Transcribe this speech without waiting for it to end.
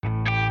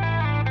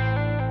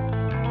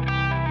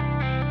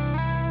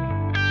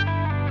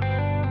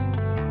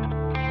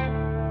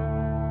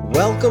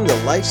Welcome to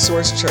Life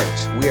Source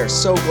Church. We are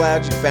so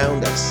glad you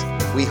found us.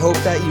 We hope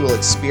that you will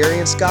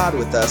experience God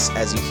with us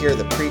as you hear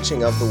the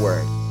preaching of the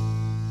Word.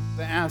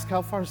 I asked,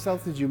 how far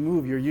south did you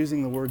move? You're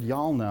using the word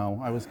y'all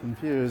know. I was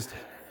confused.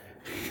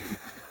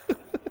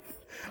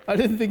 I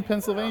didn't think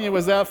Pennsylvania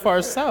was that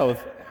far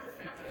south.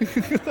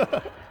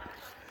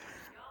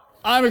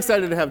 I'm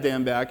excited to have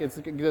Dan back. It's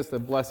just a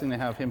blessing to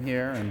have him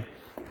here. And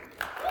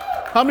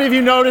how many of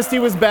you noticed he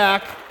was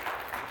back?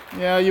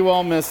 Yeah, you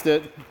all missed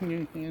it.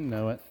 You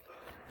know it.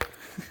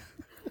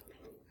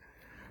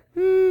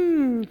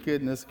 Ooh,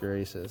 goodness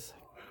gracious.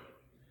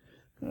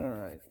 All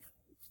right.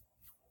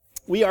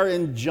 We are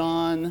in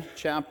John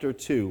chapter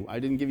 2. I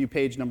didn't give you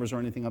page numbers or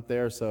anything up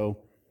there, so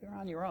you're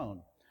on your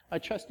own. I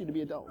trust you to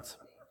be adults.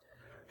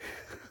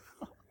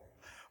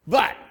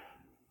 But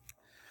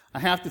I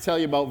have to tell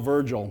you about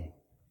Virgil.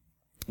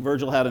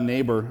 Virgil had a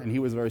neighbor, and he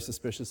was very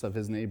suspicious of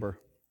his neighbor.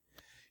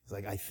 He's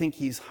like, I think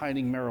he's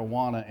hiding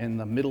marijuana in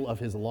the middle of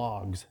his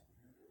logs.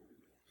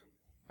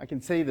 I can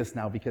say this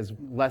now because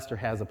Lester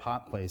has a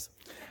pot place.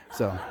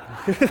 So,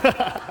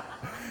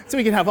 so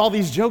we can have all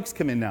these jokes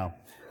come in now.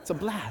 It's a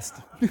blast.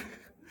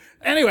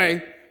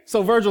 Anyway,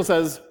 so Virgil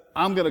says,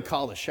 I'm going to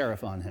call the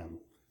sheriff on him.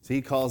 So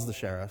he calls the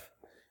sheriff.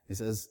 He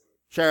says,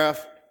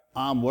 Sheriff,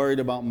 I'm worried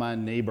about my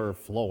neighbor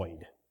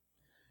Floyd.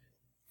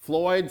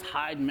 Floyd's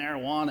hiding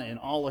marijuana in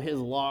all of his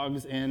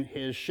logs in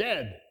his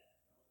shed.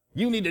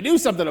 You need to do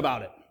something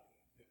about it.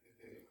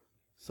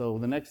 So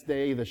the next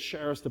day, the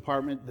sheriff's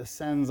department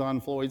descends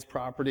on Floyd's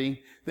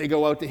property. They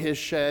go out to his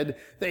shed.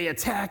 They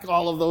attack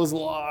all of those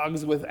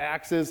logs with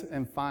axes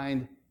and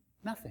find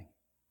nothing.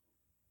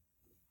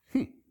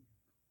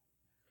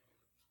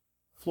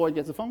 Floyd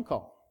gets a phone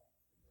call.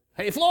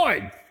 Hey,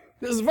 Floyd,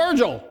 this is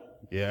Virgil.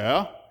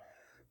 Yeah.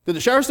 Did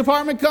the sheriff's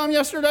department come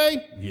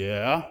yesterday?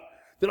 Yeah.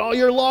 Did all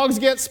your logs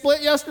get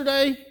split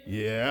yesterday?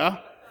 Yeah.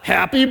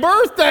 Happy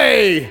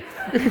birthday!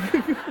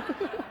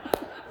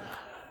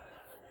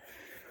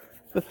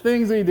 The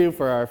things we do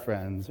for our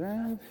friends,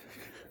 right?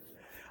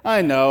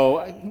 I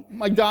know.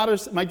 My daughter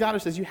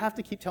says, you have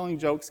to keep telling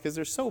jokes because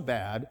they're so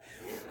bad.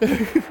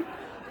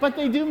 But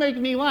they do make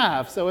me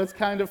laugh, so it's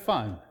kind of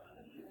fun.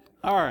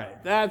 All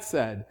right, that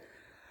said,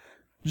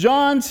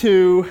 John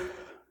 2,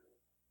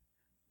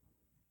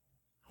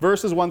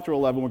 verses 1 through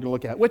 11 we're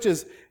going to look at,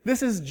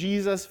 this is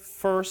Jesus'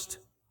 first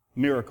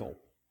miracle,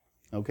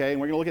 okay?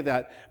 And we're going to look at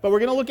that, but we're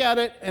going to look at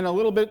it in a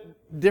little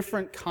bit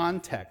different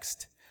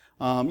context.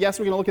 Yes,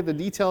 we're going to look at the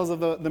details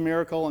of the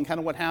miracle and kind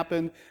of what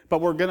happened,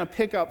 but we're going to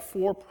pick up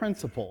 4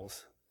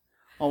 principles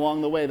along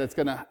the way that's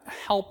going to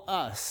help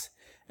us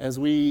as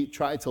we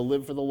try to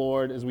live for the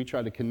Lord, as we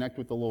try to connect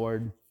with the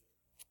Lord.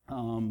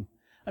 How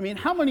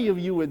many of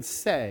you would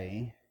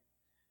say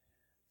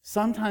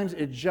sometimes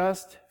it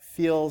just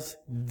feels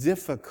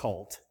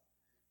difficult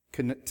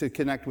to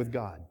connect with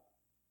God?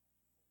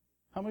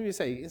 How many of you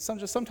say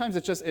sometimes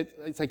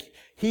it's like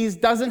he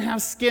doesn't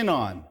have skin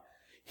on.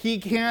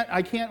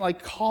 I can't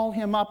like call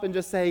him up and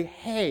just say,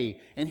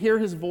 hey, and hear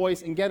his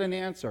voice and get an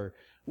answer.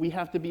 We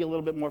have to be a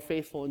little bit more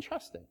faithful and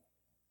trusting.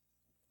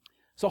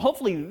 So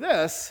hopefully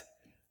this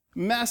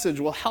message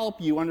will help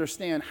you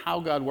understand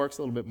how God works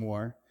a little bit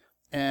more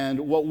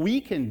and what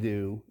we can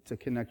do to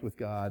connect with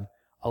God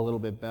a little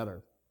bit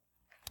better.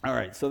 All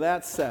right, so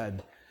that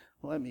said,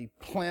 let me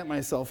plant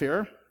myself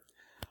here.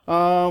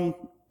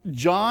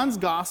 John's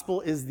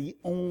gospel is the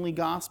only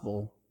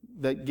gospel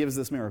that gives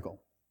this miracle.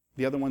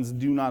 The other ones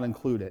do not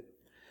include it.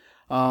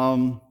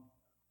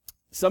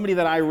 Somebody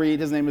that I read,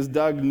 his name is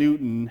Doug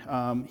Newton,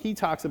 he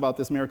talks about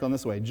this miracle in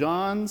this way. In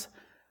John's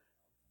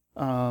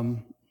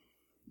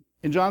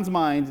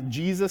mind,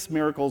 Jesus'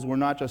 miracles were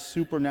not just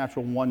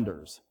supernatural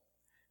wonders.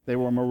 They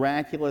were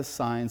miraculous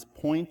signs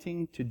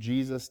pointing to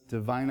Jesus'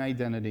 divine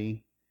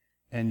identity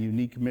and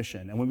unique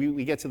mission. And when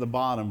we get to the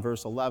bottom,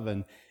 verse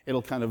 11,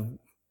 it'll kind of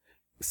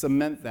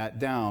cement that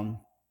down.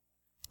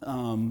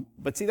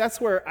 But see, that's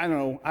where, I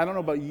don't know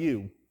about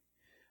you,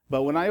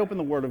 but when I open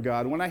the Word of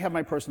God, when I have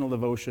my personal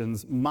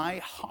devotions, my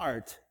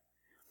heart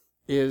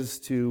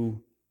is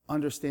to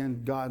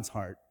understand God's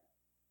heart,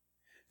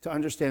 to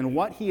understand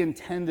what He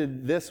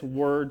intended this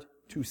Word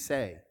to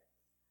say.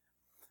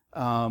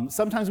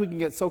 Sometimes we can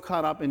get so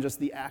caught up in just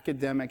the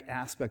academic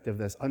aspect of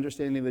this,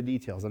 understanding the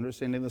details,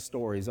 understanding the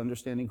stories,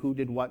 understanding who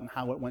did what and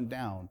how it went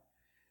down,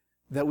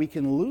 that we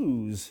can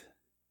lose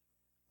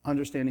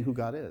understanding who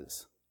God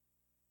is.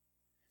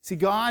 See,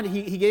 God,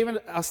 He gave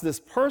us this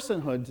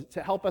personhood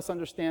to help us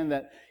understand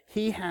that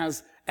He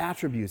has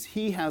attributes,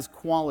 He has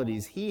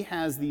qualities, He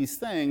has these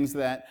things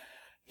that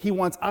He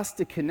wants us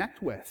to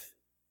connect with.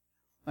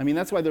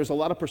 That's why there's a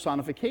lot of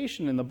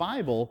personification in the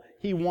Bible.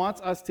 He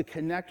wants us to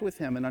connect with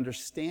Him and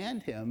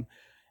understand Him,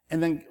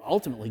 and then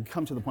ultimately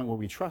come to the point where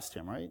we trust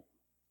Him, right?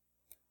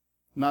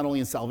 Not only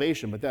in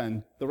salvation, but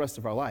then the rest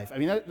of our life.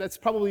 That's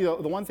probably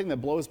the one thing that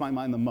blows my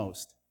mind the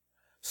most.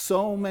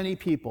 So many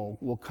people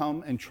will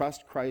come and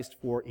trust Christ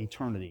for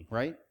eternity,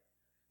 right?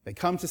 They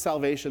come to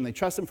salvation, they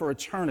trust Him for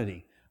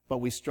eternity, but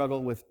we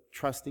struggle with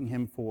trusting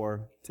Him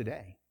for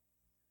today.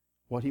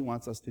 What He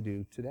wants us to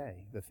do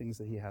today, the things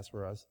that He has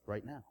for us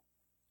right now.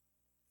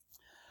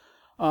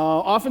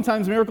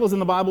 Oftentimes, miracles in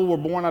the Bible were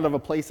born out of a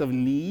place of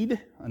need,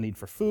 a need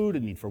for food, a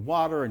need for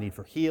water, a need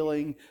for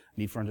healing, a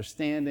need for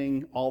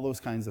understanding, all those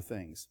kinds of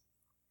things.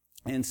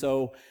 And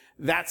so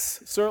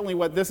that's certainly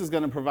what this is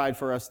going to provide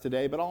for us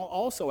today, but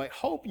also I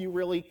hope you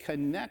really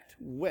connect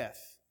with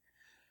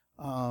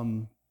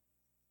our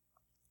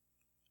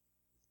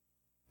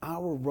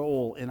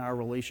role in our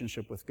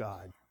relationship with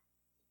God.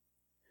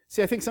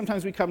 See, I think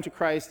sometimes we come to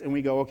Christ and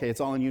we go, okay, it's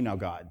all on you now,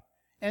 God.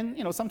 And,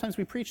 sometimes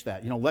we preach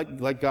that,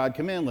 let God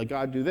come in, let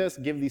God do this,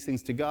 give these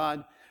things to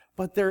God.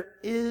 But there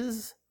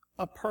is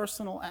a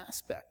personal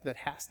aspect that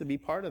has to be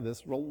part of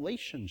this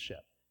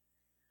relationship.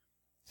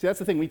 See, that's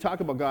the thing. We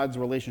talk about God's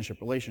relationship.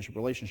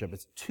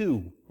 It's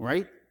two,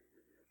 right?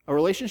 A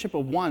relationship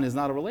of one is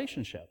not a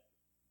relationship.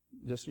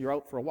 Just you're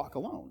out for a walk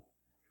alone.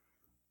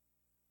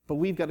 But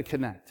we've got to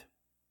connect.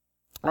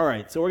 All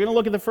right, so we're going to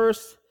look at the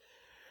first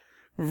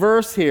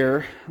verse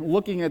here,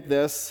 looking at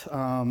this.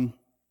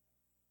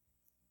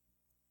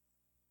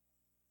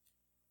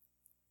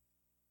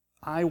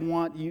 I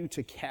want you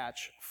to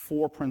catch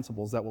 4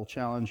 principles that will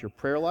challenge your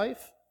prayer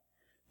life,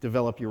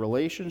 develop your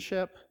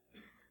relationship,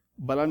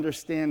 but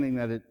understanding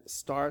that it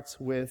starts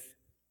with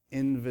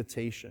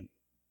invitation.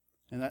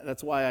 And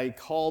that's why I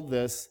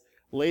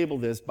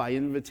labeled this by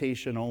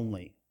invitation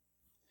only.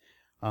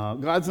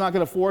 God's not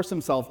going to force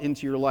himself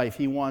into your life.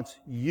 He wants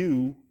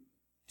you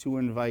to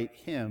invite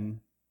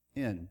him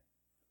in.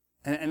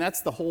 And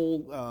that's the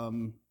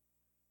whole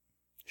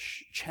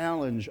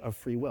challenge of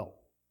free will.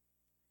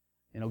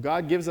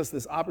 God gives us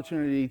this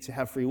opportunity to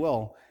have free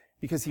will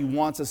because he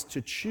wants us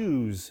to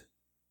choose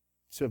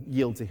to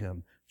yield to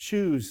him,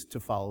 choose to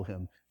follow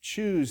him,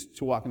 choose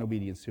to walk in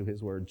obedience to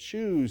his word,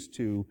 choose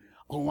to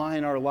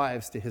align our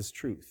lives to his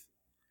truth.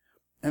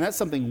 And that's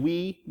something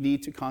we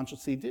need to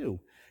consciously do.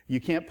 You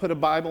can't put a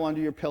Bible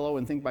under your pillow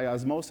and think by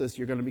osmosis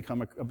you're going to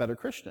become a better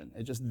Christian.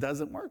 It just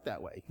doesn't work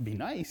that way. It'd be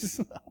nice.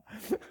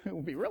 It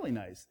would be really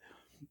nice.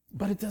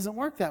 But it doesn't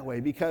work that way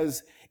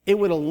because it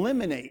would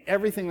eliminate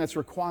everything that's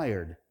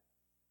required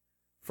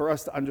for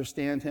us to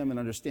understand him and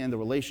understand the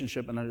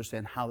relationship and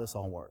understand how this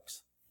all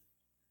works.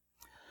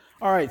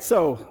 All right,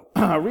 so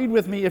read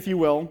with me, if you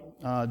will,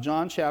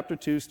 John chapter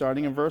 2,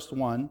 starting in verse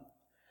 1,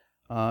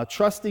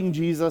 trusting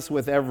Jesus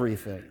with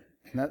everything.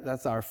 And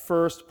that's our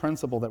first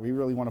principle that we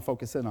really want to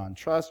focus in on.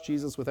 Trust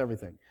Jesus with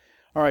everything.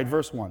 All right,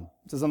 verse 1.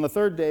 It says, on the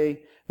 3rd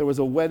day, there was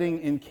a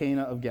wedding in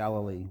Cana of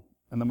Galilee,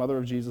 and the mother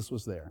of Jesus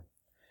was there.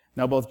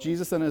 Now both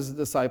Jesus and his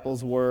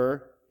disciples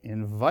were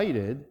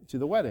invited to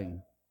the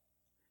wedding.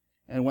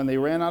 And when they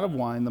ran out of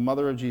wine, the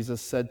mother of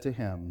Jesus said to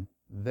him,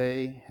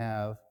 they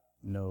have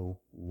no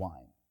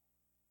wine.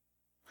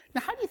 Now,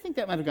 how do you think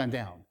that might have gone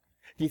down?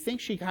 Do you think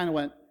she kind of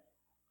went,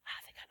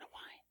 they got no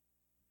wine?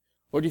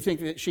 Or do you think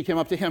that she came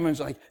up to him and was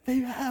like, they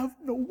have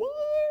no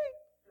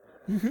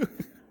wine?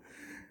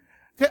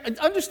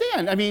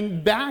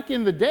 Understand, back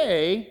in the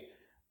day,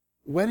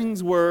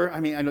 weddings were,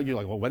 I know you're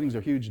like, well, weddings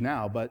are huge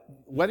now, but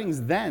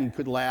weddings then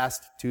could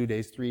last 2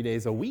 days, 3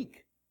 days, a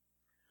week.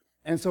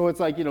 And so it's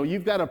like,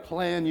 you've got to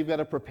plan, you've got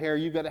to prepare,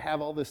 you've got to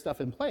have all this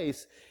stuff in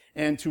place.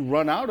 And to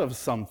run out of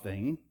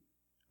something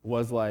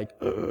was like,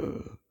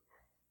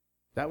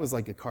 that was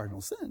like a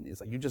cardinal sin. It's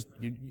like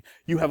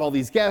you have all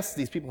these guests,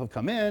 these people have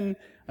come in.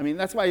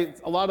 That's why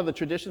a lot of the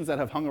traditions that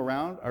have hung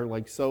around are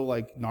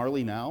so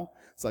gnarly now.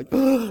 It's like,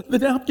 the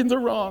napkins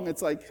are wrong.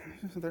 It's like,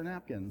 they're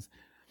napkins.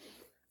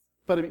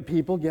 But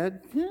people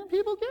get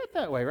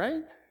that way,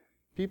 right?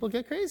 People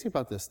get crazy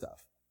about this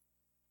stuff.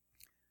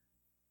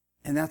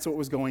 And that's what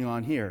was going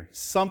on here.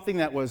 Something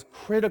that was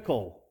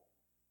critical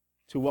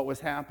to what was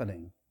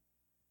happening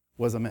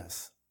was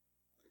amiss.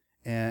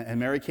 And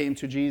Mary came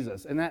to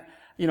Jesus. And that,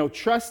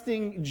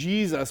 trusting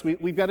Jesus,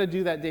 we've got to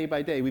do that day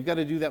by day. We've got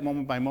to do that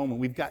moment by moment.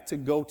 We've got to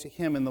go to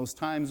him in those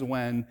times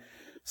when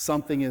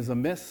something is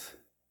amiss.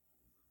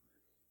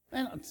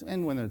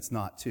 And when it's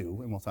not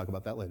too. And we'll talk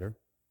about that later.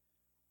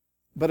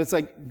 But it's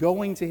like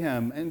going to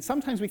him. And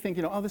sometimes we think,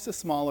 this is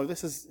smaller.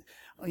 This is,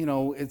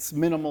 it's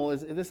minimal.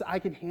 I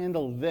can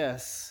handle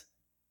this.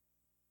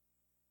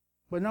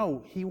 But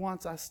no, he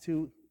wants us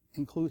to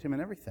include him in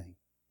everything.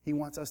 He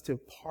wants us to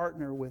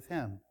partner with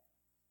him.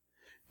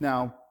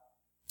 Now,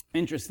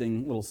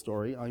 interesting little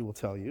story I will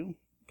tell you,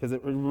 because it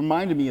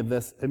reminded me of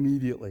this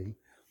immediately.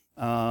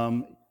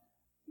 I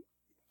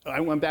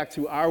went back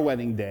to our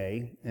wedding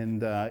day,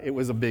 and it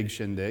was a big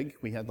shindig.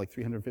 We had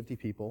 350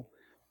 people.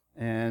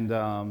 And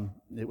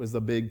it was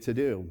a big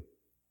to-do.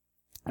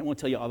 I won't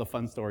tell you all the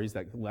fun stories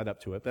that led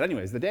up to it. But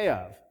anyways, the day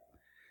of,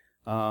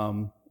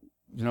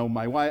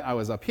 my wife, I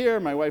was up here.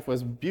 My wife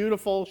was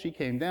beautiful. She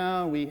came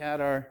down. We had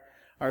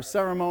our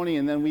ceremony,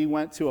 and then we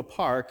went to a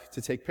park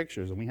to take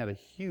pictures. And we had a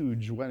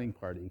huge wedding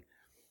party.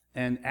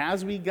 And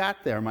as we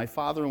got there, my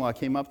father-in-law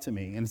came up to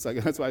me. And it's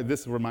like, that's why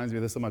this reminds me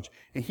of this so much.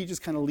 And he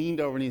just kind of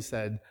leaned over and he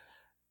said,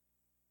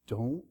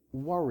 don't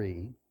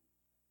worry,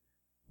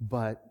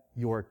 but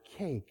your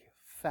cake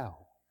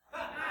fell.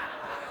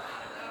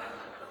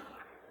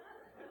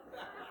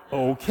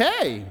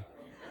 Okay.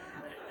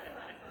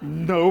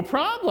 No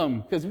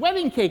problem. Because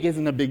wedding cake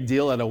isn't a big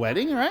deal at a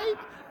wedding, right?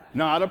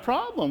 Not a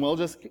problem. We'll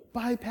just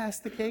bypass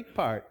the cake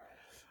part.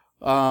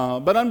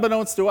 But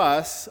unbeknownst to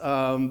us,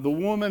 the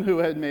woman who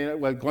had made it,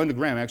 well, Glenda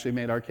Graham actually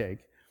made our cake.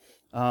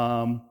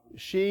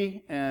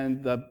 She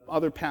and the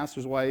other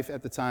pastor's wife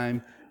at the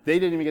time, they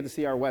didn't even get to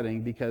see our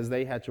wedding because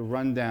they had to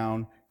run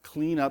down,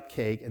 clean up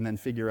cake, and then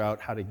figure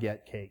out how to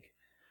get cake.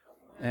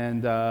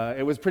 And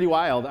it was pretty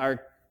wild.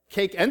 Our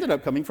cake ended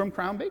up coming from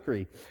Crown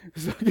Bakery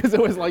because it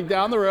was like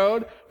down the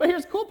road. But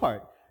here's the cool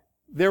part.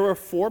 There were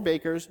 4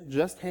 bakers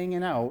just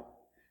hanging out,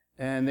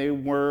 and they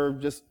were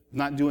just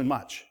not doing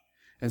much.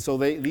 And so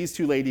these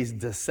 2 ladies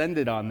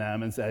descended on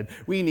them and said,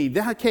 we need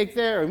that cake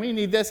there, and we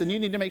need this, and you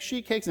need to make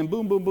sheet cakes, and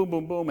boom, boom, boom,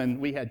 boom, boom, and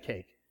we had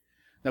cake.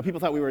 Now,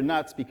 people thought we were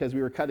nuts because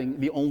we were cutting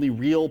the only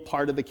real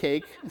part of the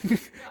cake,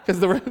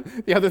 because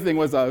the other thing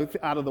was out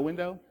of the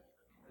window.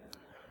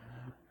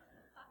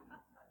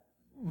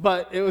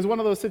 But it was one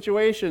of those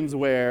situations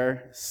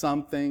where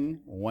something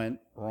went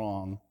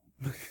wrong.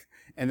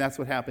 And that's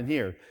what happened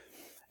here.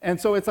 And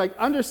so it's like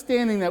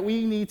understanding that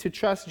we need to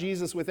trust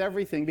Jesus with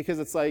everything, because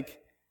it's like,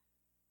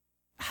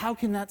 how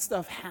can that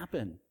stuff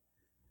happen?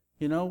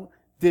 You know,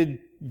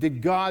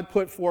 did God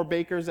put 4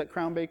 bakers at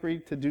Crown Bakery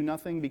to do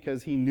nothing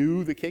because he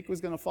knew the cake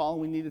was going to fall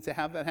and we needed to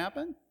have that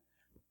happen?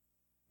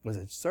 Was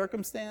it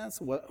circumstance?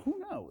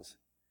 Who knows?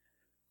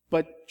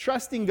 But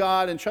trusting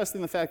God and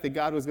trusting the fact that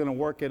God was going to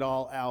work it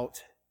all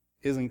out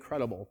is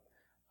incredible.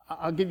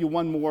 I'll give you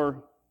one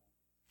more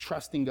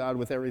trusting God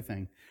with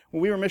everything.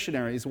 When we were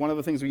missionaries, one of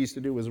the things we used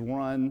to do was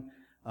run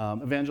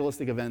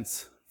evangelistic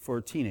events for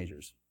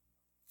teenagers.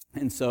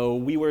 And so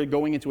we were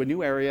going into a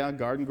new area,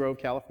 Garden Grove,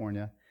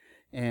 California,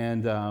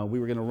 and we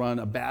were going to run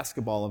a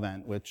basketball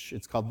event, which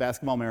it's called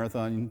Basketball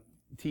Marathon.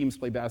 Teams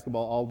play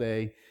basketball all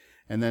day,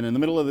 and then in the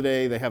middle of the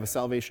day, they have a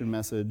salvation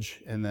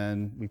message, and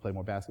then we play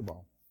more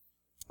basketball.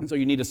 And so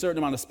you need a certain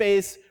amount of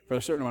space for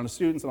a certain amount of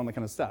students and all that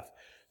kind of stuff.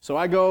 So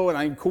I go and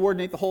I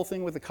coordinate the whole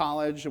thing with the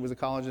college. It was a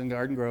college in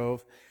Garden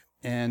Grove.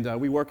 And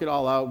we work it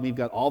all out. We've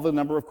got all the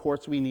number of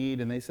courts we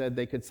need, and they said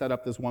they could set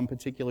up this one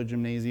particular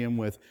gymnasium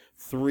with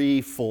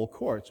 3 full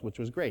courts, which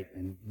was great,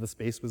 and the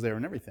space was there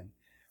and everything.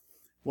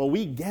 Well,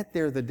 we get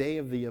there the day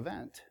of the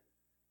event.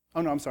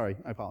 Oh, no, I'm sorry.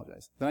 I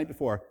apologize. The night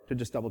before, to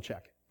just double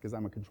check, because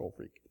I'm a control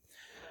freak.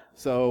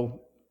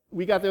 So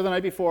we got there the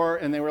night before,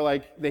 and they were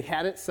like, they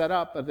had it set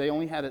up, but they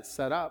only had it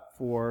set up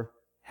for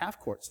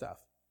half-court stuff.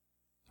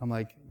 I'm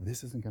like,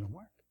 this isn't going to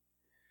work.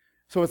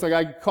 So it's like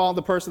I called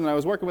the person that I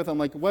was working with. I'm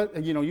like,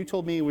 what? You know, you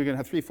told me we're going to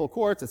have 3 full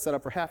courts. It's set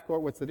up for half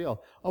court. What's the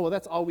deal? Oh, well,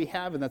 that's all we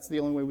have, and that's the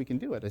only way we can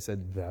do it. I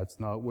said, that's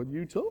not what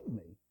you told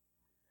me.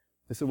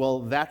 They said, well,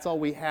 that's all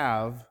we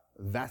have.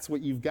 That's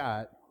what you've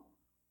got.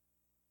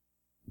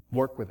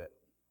 Work with it.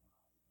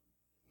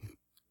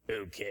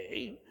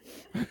 Okay.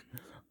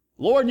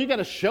 Lord, you got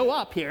to show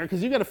up here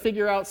because you got to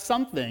figure out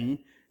something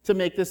to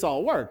make this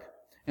all work.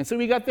 And so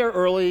we got there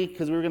early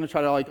because we were going to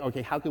try to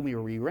okay, how can we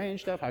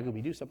rearrange stuff? How can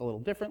we do stuff a little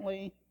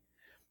differently?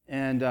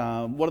 And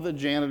one of the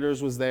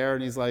janitors was there,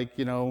 and he's like,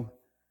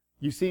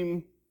 you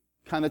seem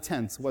kind of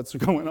tense. What's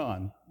going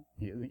on?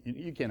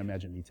 You can't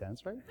imagine me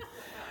tense, right?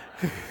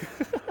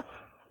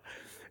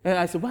 And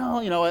I said, well,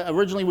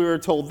 originally we were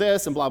told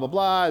this and blah, blah,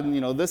 blah,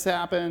 and, this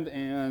happened.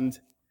 And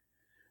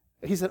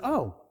he said,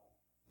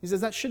 he says,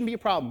 that shouldn't be a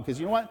problem, because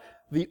you know what?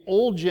 The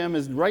old gym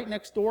is right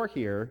next door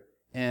here,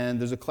 and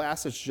there's a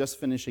class that's just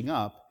finishing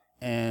up,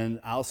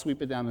 and I'll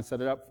sweep it down and set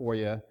it up for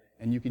you,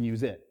 and you can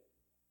use it.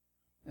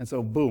 And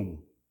so,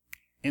 boom.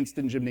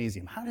 Instant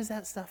gymnasium. How does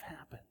that stuff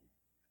happen?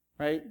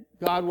 Right?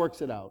 God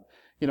works it out.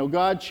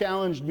 God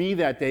challenged me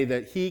that day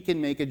that he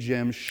can make a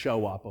gym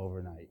show up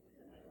overnight.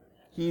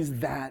 He's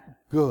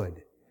that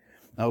good.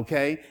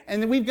 Okay?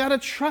 And we've got to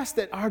trust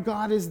that our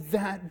God is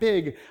that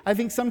big. I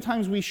think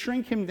sometimes we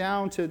shrink him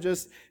down to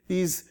just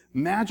these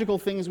magical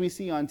things we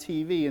see on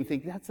TV and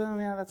think,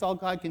 that's all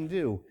God can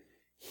do.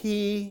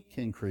 He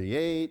can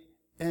create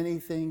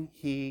anything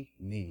he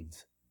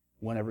needs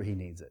whenever he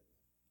needs it.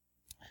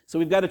 So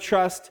we've got to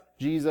trust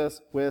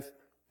Jesus with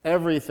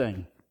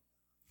everything.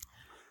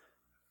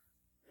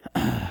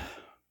 How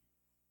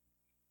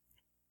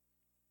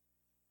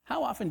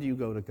often do you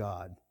go to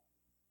God?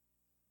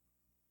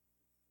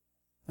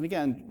 And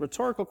again,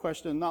 rhetorical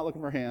question, not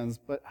looking for hands,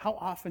 but how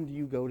often do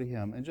you go to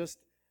him and just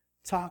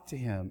talk to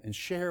him and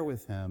share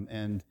with him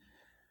and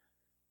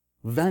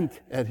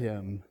vent at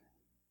him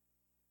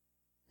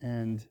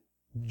and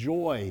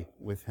joy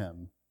with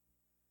him?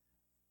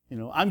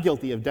 I'm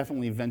guilty of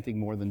definitely venting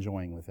more than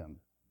joying with him.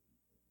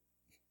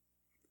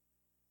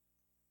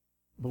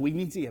 But we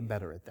need to get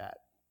better at that.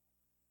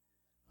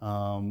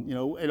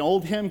 An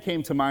old hymn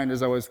came to mind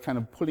as I was kind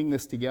of putting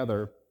this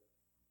together.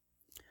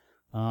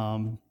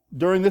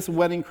 During this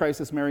wedding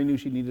crisis, Mary knew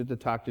she needed to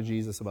talk to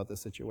Jesus about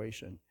this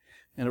situation.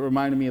 And it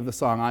reminded me of the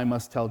song, I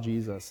Must Tell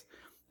Jesus.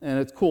 And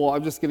it's cool.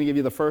 I'm just going to give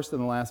you the first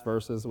and the last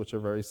verses, which are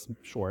very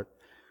short.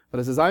 But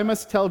it says, I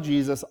must tell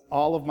Jesus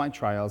all of my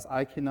trials.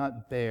 I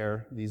cannot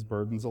bear these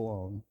burdens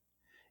alone.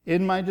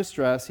 In my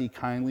distress, he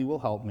kindly will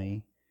help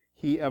me.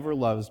 He ever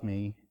loves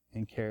me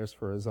and cares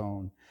for his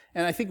own.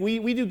 And I think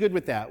we do good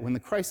with that. When the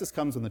crisis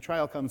comes, when the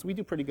trial comes, we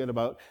do pretty good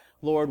about,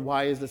 Lord,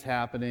 why is this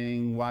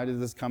happening? Why does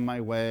this come my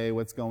way?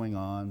 What's going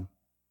on?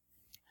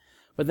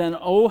 But then,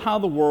 oh, how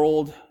the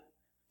world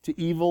to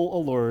evil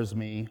allures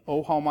me.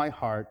 Oh, how my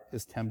heart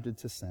is tempted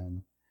to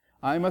sin.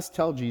 I must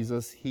tell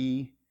Jesus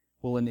he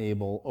will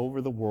enable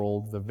over the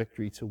world the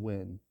victory to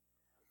win.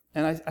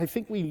 And I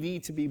think we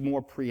need to be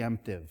more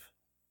preemptive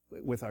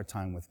with our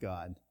time with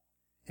God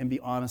and be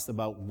honest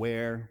about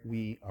where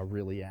we are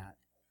really at.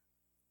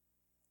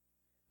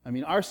 I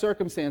mean, our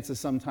circumstances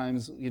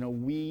sometimes,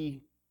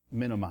 we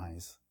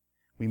minimize.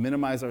 We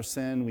minimize our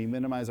sin, we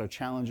minimize our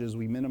challenges,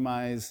 we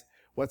minimize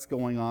what's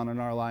going on in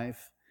our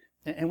life.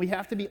 And we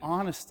have to be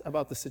honest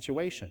about the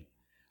situation.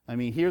 I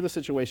mean, here the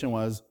situation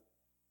was,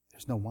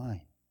 there's no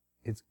wine.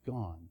 It's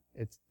gone.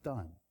 It's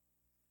done.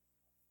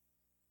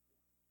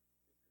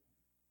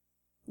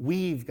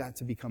 We've got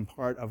to become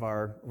part of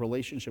our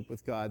relationship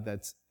with God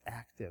that's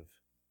active,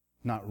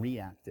 not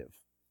reactive.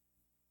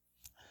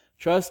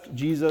 Trust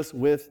Jesus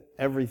with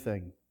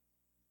everything.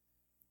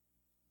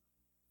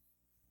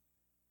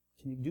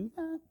 Can you do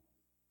that?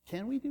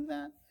 Can we do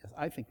that? Yes,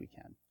 I think we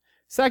can.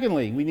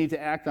 Secondly, we need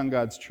to act on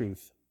God's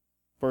truth.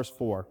 Verse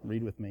 4,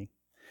 read with me.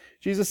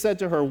 Jesus said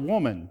to her,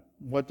 "Woman,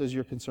 what does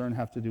your concern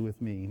have to do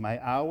with me? My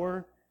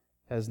hour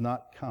has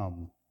not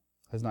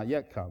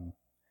yet come."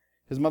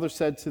 His mother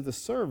said to the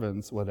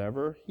servants,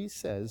 "Whatever he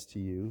says to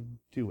you,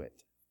 do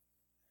it."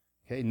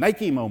 Okay,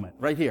 Nike moment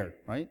right here,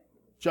 right?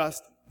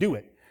 Just do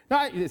it.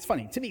 Now, it's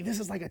funny. To me, this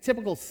is like a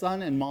typical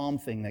son and mom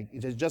thing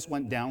that just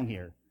went down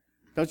here.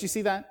 Don't you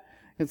see that?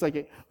 It's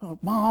like, oh,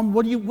 Mom,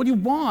 what do you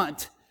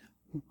want?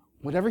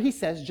 Whatever he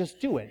says, just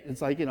do it.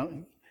 It's like,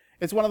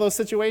 it's one of those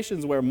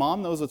situations where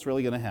mom knows what's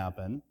really going to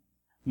happen.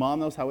 Mom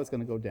knows how it's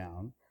going to go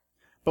down.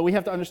 But we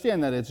have to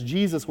understand that it's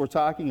Jesus we're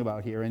talking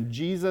about here, and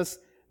Jesus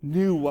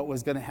knew what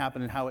was going to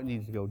happen and how it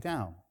needed to go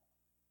down.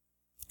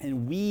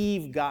 And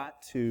we've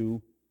got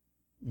to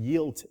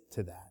yield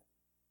to that.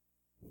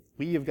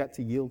 We have got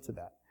to yield to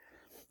that.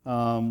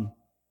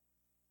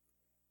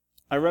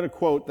 I read a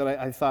quote that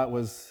I thought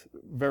was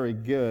very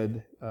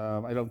good.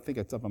 I don't think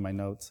it's up on my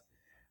notes.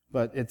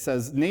 But it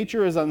says,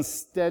 "Nature is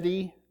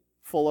unsteady,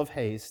 full of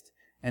haste,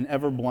 and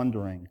ever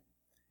blundering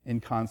in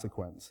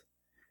consequence.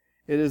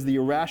 It is the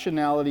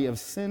irrationality of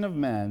sin of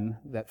men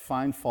that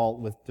find fault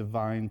with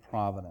divine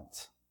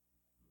providence.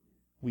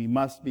 We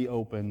must be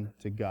open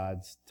to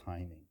God's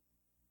timing."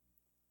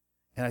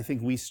 And I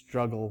think we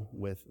struggle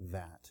with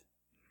that,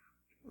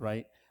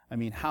 right? I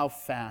mean, how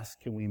fast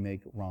can we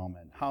make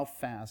ramen? How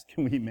fast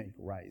can we make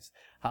rice?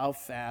 How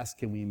fast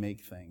can we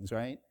make things,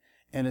 right?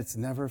 And it's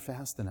never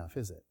fast enough,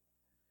 is it?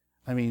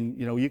 I mean,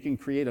 you can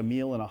create a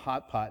meal in a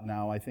hot pot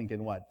now, I think,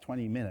 in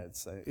 20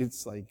 minutes?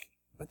 It's like,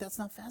 but that's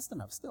not fast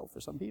enough still for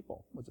some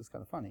people, which is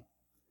kind of funny.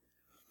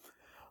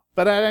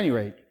 But at any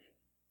rate,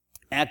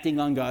 acting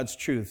on God's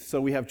truth. So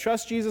we have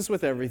trust Jesus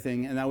with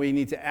everything, and now we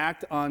need to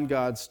act on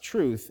God's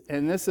truth.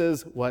 And this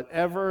is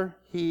whatever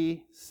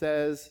he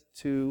says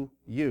to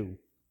you.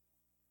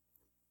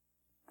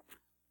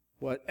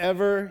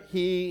 Whatever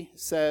he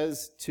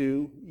says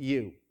to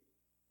you.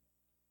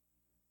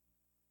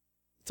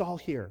 It's all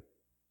here.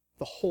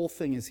 The whole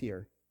thing is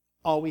here.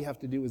 All we have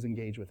to do is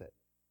engage with it.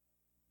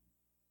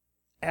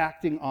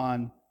 Acting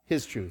on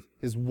his truth.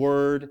 His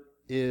word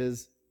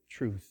is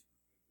truth.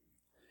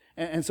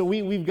 And so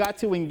we've got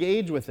to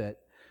engage with it.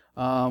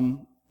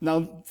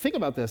 Now, think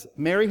about this.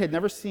 Mary had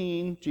never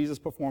seen Jesus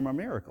perform a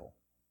miracle.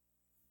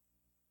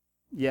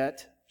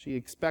 Yet, she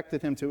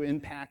expected him to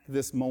impact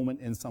this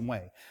moment in some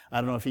way. I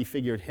don't know if he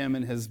figured him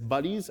and his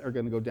buddies are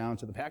going to go down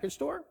to the package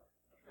store.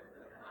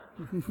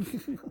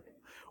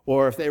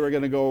 Or if they were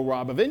going to go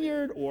rob a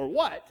vineyard, or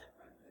what.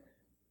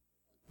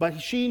 But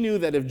she knew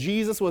that if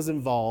Jesus was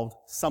involved,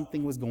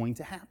 something was going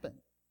to happen.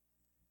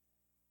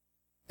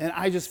 And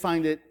I just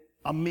find it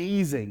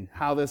amazing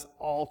how this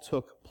all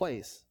took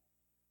place.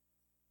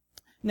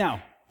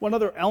 Now, one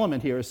other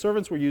element here is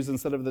servants were used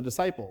instead of the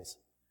disciples.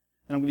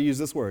 And I'm going to use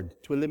this word,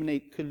 to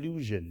eliminate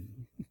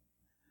collusion.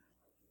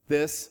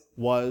 This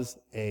was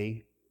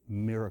a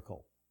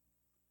miracle.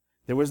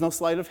 There was no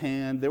sleight of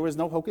hand. There was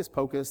no hocus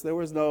pocus. There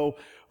was no,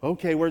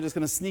 okay, we're just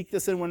going to sneak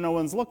this in when no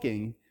one's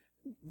looking.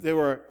 There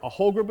were a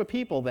whole group of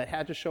people that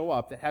had to show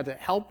up, that had to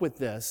help with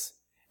this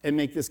and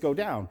make this go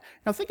down.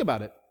 Now think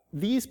about it.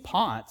 These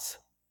pots,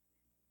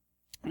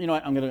 you know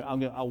what,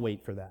 I'll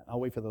wait for that. I'll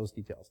wait for those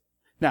details.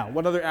 Now,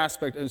 one other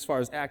aspect as far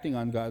as acting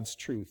on God's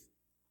truth.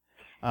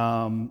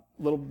 A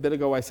little bit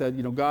ago I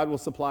said, God will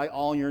supply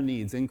all your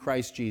needs in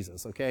Christ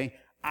Jesus, okay?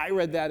 I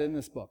read that in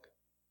this book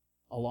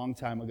a long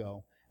time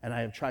ago. And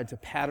I have tried to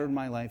pattern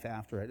my life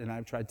after it, and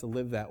I've tried to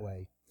live that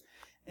way.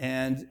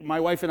 And my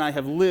wife and I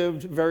have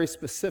lived very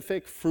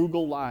specific,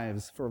 frugal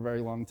lives for a very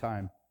long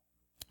time.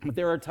 But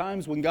there are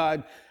times when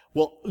God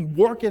will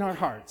work in our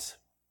hearts,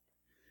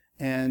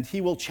 and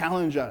he will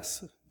challenge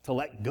us to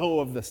let go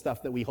of the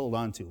stuff that we hold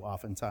on to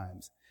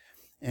oftentimes.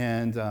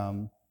 And,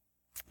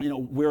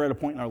 we're at a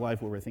point in our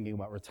life where we're thinking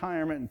about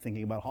retirement and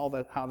thinking about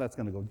how that's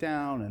going to go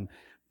down, and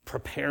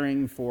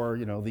preparing for,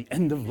 the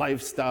end of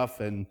life stuff,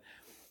 and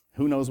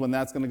who knows when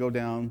that's going to go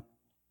down.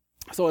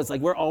 So it's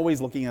like we're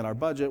always looking at our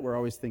budget. We're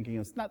always thinking,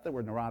 it's not that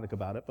we're neurotic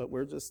about it, but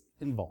we're just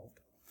involved.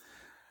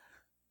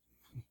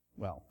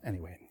 Well,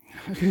 anyway,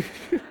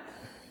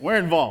 we're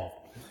involved.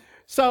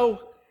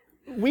 So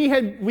we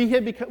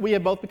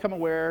had both become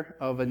aware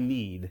of a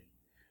need.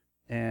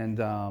 And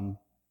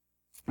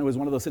it was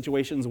one of those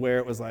situations where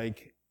it was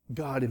like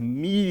God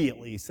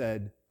immediately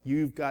said,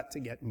 you've got to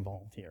get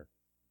involved here.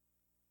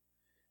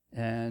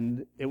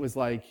 And it was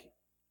like,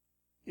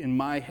 in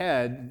my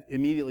head,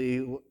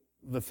 immediately,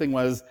 the thing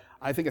was,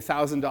 I think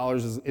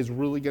 $1,000 is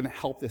really going to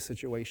help this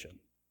situation.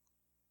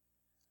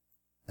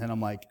 And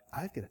I'm like,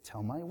 I've got to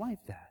tell my wife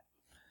that.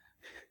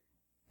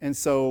 And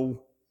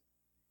so,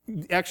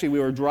 actually, we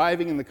were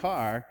driving in the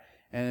car,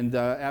 and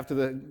after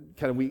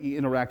we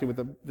interacted with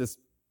this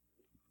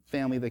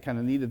family that kind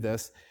of needed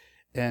this,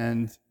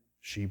 and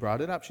she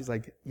brought it up. She's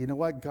like, you know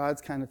what?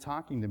 God's kind of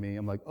talking to me.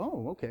 I'm like,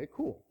 oh, okay,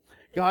 cool.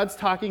 God's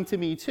talking to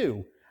me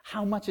too.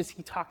 How much is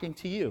he talking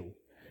to you?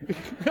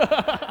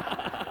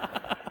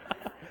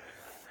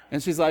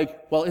 And she's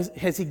like, well,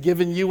 has he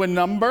given you a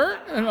number?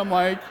 And I'm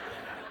like,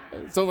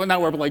 so now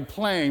we're like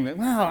playing.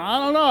 Well, I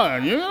don't know. I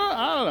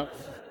don't know.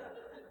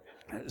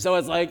 So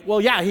it's like,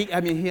 well, yeah.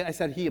 I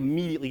said he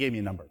immediately gave me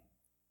a number.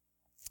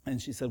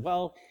 And she said,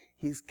 well,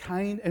 he's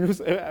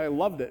and I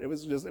loved it. It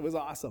was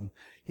awesome.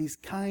 He's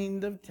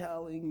kind of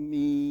telling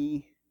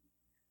me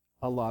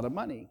a lot of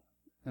money.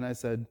 And I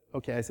said,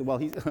 okay. I said, well,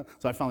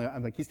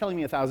 I'm like, he's telling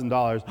me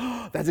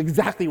 $1,000. That's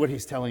exactly what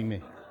he's telling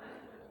me.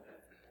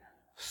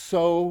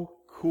 So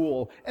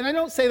cool. And I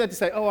don't say that to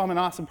say, oh, I'm an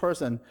awesome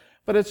person.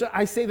 But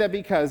I say that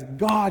because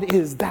God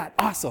is that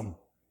awesome.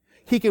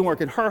 He can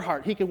work in her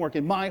heart. He can work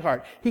in my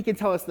heart. He can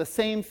tell us the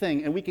same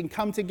thing. And we can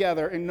come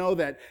together and know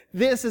that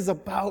this is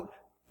about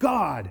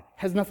God.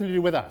 Has nothing to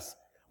do with us.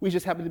 We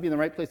just happen to be in the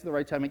right place at the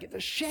right time and get to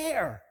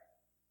share.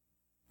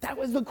 That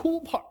was the cool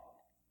part.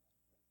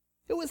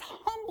 It was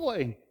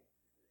humbling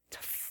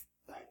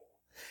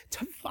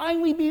to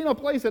finally be in a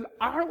place in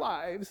our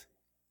lives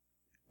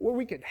where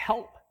we could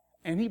help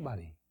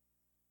anybody.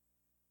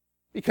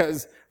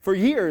 Because for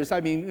years,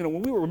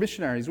 when we were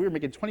missionaries, we were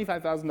making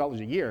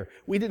 $25,000 a year.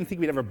 We didn't think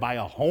we'd ever buy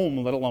a home,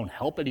 let alone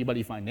help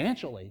anybody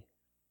financially.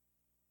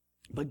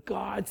 But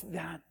God's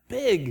that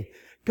big.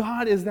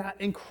 God is that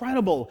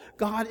incredible.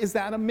 God is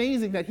that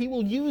amazing that he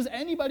will use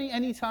anybody,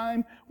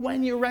 anytime,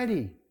 when you're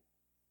ready.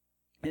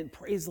 And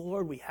praise the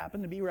Lord, we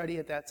happened to be ready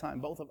at that time,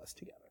 both of us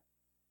together.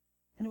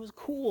 And it was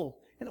cool,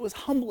 and it was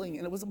humbling,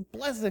 and it was a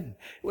blessing.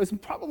 It was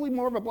probably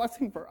more of a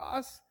blessing for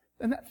us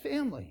than that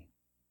family.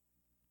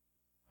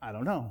 I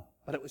don't know,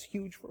 but it was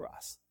huge for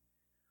us.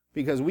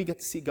 Because we get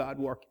to see God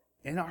work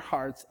in our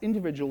hearts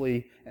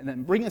individually, and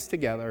then bring us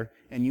together,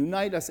 and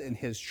unite us in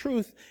his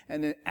truth,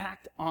 and then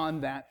act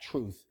on that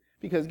truth.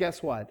 Because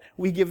guess what?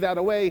 We give that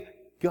away,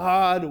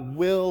 God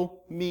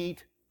will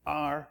meet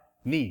our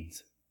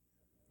needs.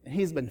 And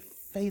he's been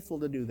faithful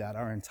to do that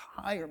our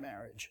entire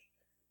marriage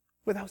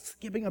without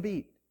skipping a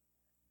beat.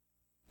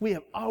 We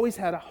have always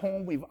had a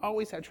home. We've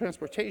always had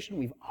transportation.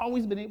 We've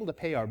always been able to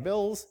pay our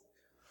bills.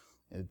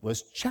 It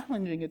was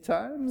challenging at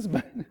times,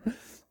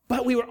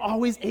 but we were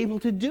always able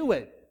to do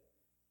it.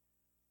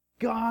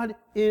 God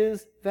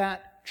is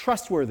that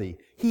trustworthy.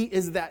 He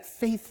is that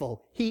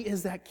faithful. He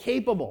is that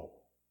capable.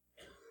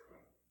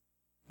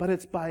 But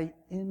it's by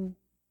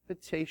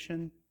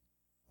invitation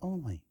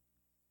only.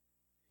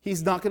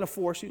 He's not going to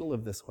force you to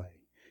live this way.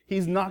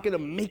 He's not going to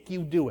make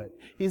you do it.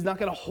 He's not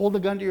going to hold a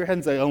gun to your head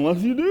and say,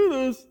 unless you do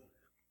this.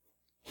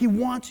 He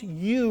wants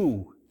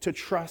you to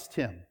trust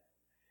him.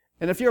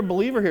 And if you're a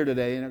believer here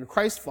today and a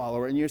Christ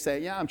follower and you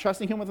say, yeah, I'm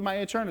trusting him with my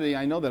eternity,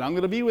 I know that I'm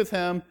going to be with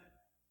him,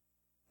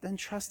 then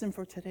trust him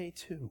for today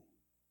too.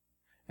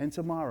 And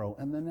tomorrow,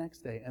 and the next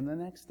day, and the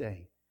next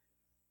day.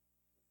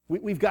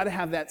 We've got to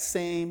have that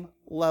same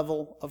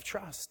level of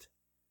trust.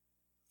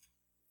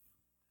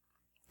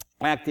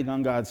 Acting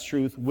on God's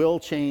truth will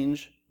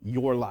change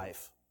your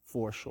life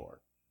for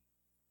sure.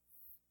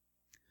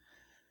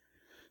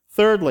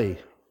 Thirdly,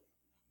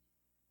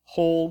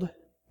 hold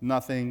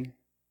nothing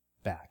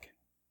back.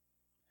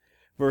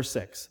 Verse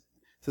 6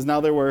 says,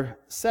 now there were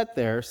set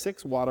there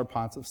 6 water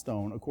pots of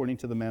stone according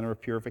to the manner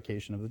of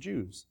purification of the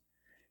Jews,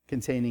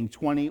 containing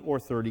 20 or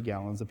 30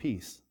 gallons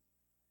apiece.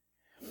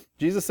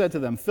 Jesus said to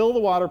them, fill the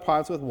water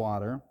pots with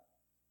water,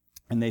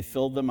 and they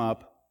filled them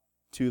up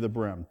to the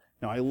brim.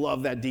 Now I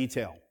love that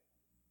detail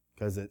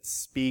because it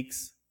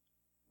speaks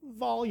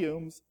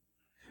volumes.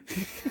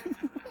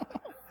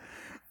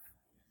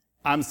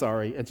 I'm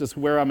sorry, it's just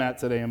where I'm at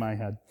today in my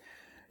head.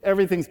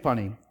 Everything's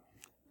punny.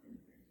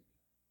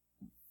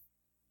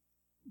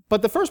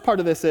 But the first part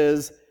of this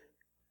is,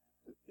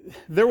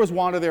 there was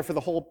water there for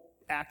the whole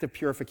act of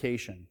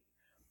purification.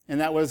 And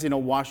that was,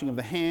 washing of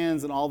the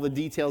hands and all the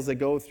details that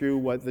go through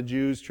what the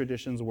Jews'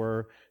 traditions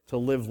were to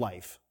live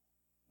life.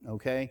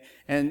 Okay?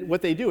 And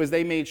what they do is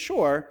they made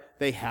sure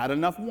they had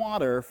enough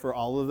water for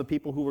all of the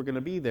people who were going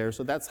to be there.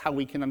 So that's how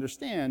we can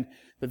understand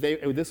that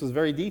this was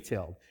very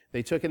detailed.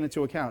 They took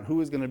into account who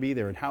was going to be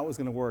there and how it was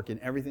going to work and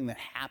everything that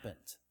happened.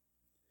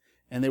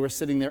 And they were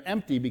sitting there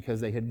empty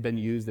because they had been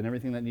used and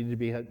everything that needed to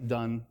be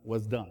done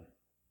was done.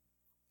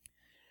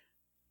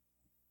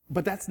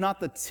 But that's not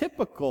the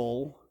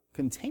typical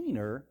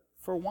container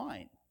for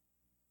wine.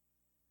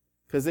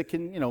 Because it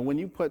can, when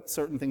you put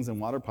certain things in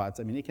water pots,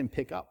 it can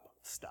pick up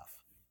stuff.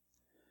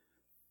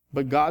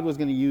 But God was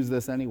going to use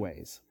this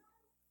anyways.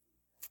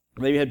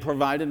 They had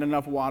provided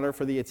enough water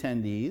for the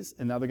attendees,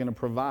 and now they're going to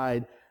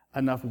provide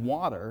enough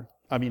wine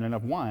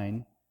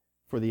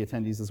for the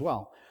attendees as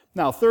well.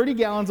 Now, 30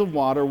 gallons of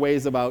water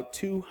weighs about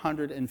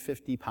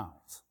 250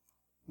 pounds.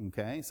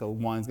 Okay, so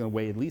wine's going to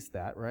weigh at least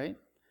that, right?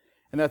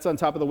 And that's on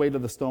top of the weight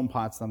of the stone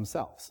pots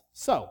themselves.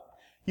 So,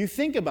 you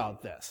think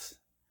about this.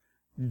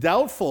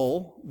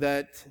 Doubtful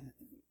that,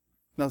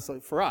 so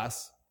for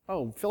us,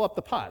 fill up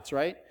the pots,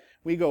 right?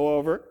 We go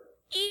over,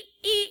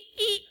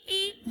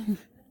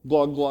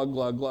 glug, glug,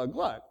 glug, glug,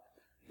 glug.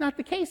 Not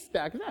the case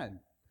back then.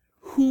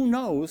 Who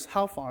knows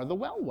how far the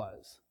well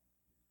was?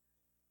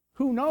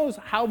 Who knows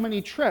how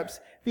many trips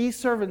these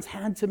servants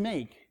had to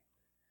make?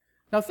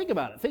 Now think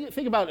about it.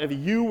 Think about if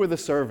you were the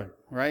servant,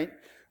 right?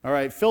 All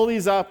right, fill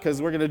these up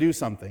because we're going to do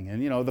something.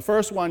 And, the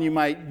first one you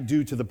might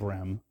do to the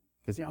brim.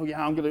 Because,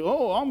 I'm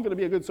going to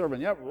be a good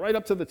servant. Yep, right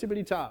up to the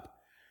tippity top.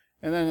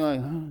 And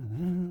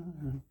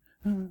then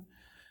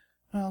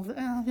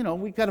you're like,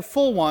 we got a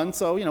full one,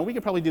 so, we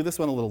could probably do this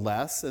one a little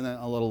less, and then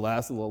a little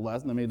less, and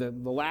then maybe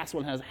the last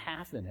one has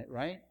half in it,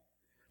 right?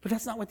 But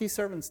that's not what these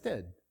servants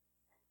did.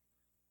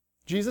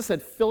 Jesus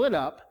said, fill it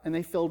up, and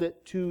they filled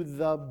it to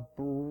the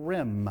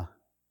brim.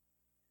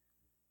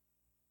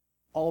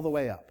 All the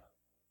way up.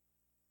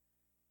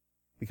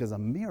 Because a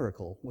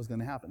miracle was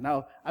going to happen.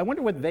 Now, I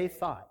wonder what they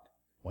thought.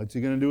 What's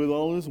he going to do with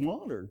all this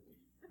water?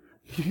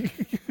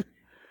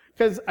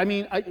 Because, I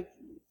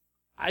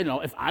don't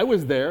know, if I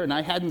was there and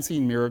I hadn't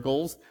seen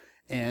miracles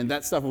and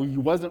that stuff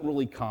wasn't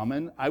really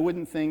common, I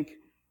wouldn't think,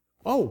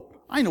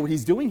 I know what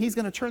he's doing. He's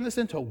going to turn this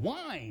into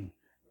wine.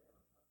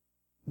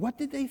 What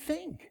did they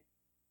think?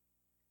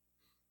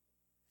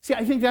 See,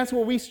 I think that's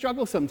where we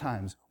struggle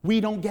sometimes. We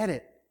don't get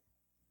it.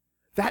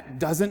 That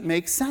doesn't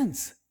make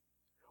sense.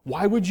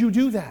 Why would you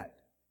do that?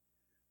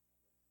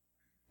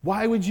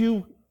 Why would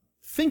you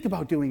think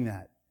about doing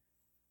that?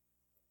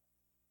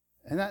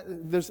 And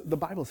the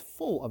Bible's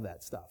full of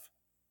that stuff.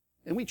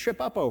 And we trip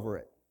up over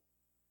it.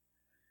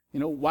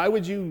 Why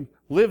would you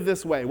live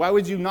this way? Why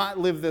would you not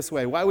live this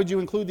way? Why would you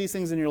include these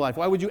things in your life?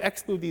 Why would you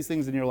exclude these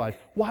things in your life?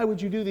 Why would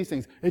you do these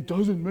things? It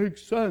doesn't make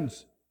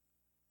sense.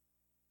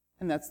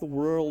 And that's the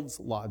world's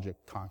logic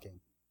talking.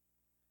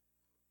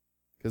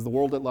 Because the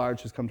world at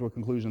large has come to a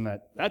conclusion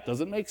that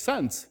doesn't make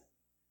sense.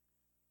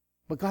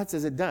 But God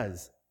says it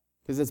does,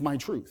 because it's my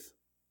truth.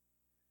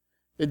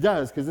 It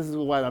does, because this is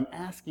what I'm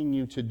asking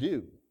you to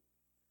do.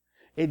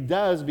 It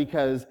does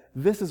because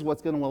this is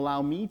what's going to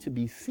allow me to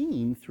be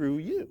seen through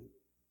you.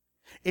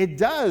 It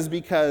does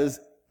because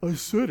I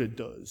said it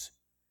does.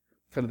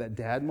 Kind of that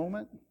dad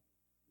moment.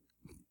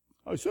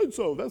 I said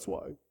so, that's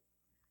why.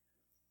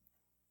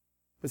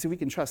 But see, we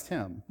can trust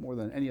him more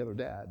than any other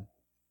dad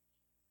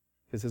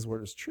because his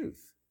word is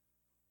truth.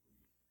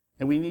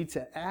 And we need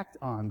to act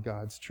on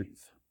God's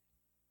truth.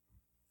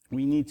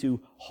 We need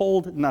to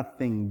hold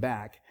nothing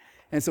back.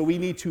 And so we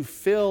need to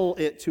fill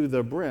it to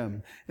the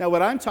brim. Now,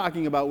 what I'm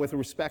talking about with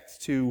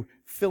respect to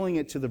filling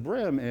it to the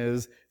brim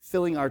is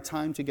filling our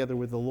time together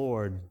with the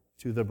Lord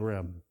to the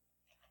brim.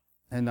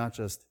 And not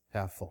just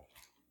half full.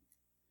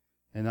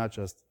 And not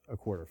just a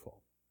quarter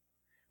full.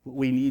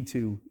 We need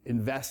to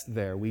invest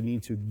there. We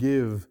need to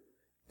give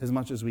as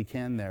much as we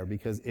can there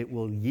because it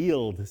will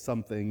yield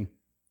something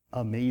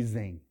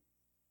amazing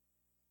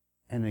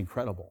and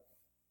incredible.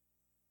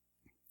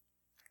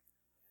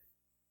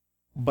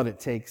 But it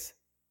takes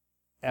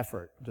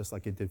effort, just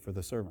like it did for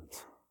the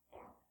servants.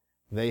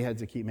 They had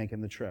to keep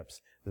making the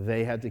trips.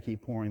 They had to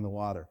keep pouring the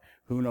water.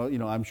 Who knows,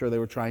 I'm sure they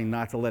were trying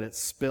not to let it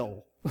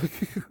spill.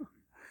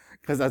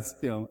 Because that's,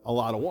 a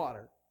lot of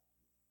water.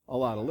 A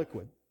lot of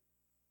liquid.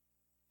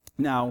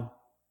 Now,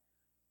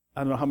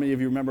 I don't know how many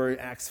of you remember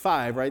Acts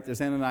 5, right?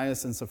 There's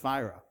Ananias and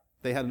Sapphira.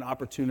 They had an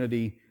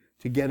opportunity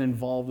to get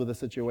involved with a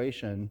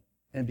situation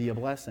and be a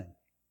blessing.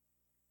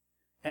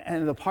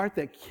 And the part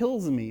that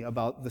kills me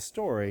about the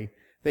story,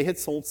 they had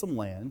sold some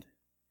land,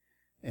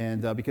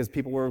 and because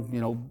people were,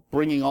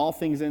 bringing all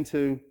things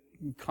into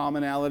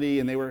commonality,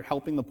 and they were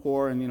helping the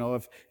poor, and,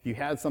 if you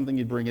had something,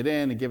 you'd bring it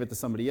in and give it to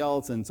somebody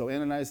else. And so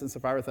Ananias and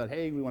Sapphira thought,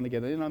 hey, we want to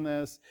get in on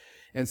this.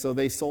 And so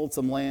they sold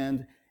some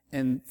land,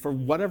 and for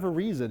whatever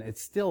reason, it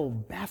still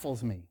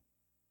baffles me.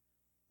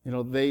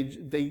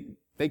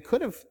 They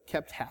could have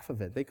kept half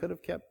of it. They could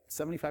have kept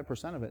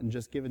 75% of it and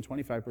just given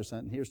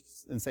 25%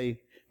 and say,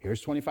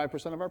 here's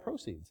 25% of our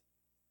proceeds.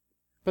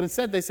 But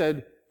instead they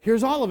said,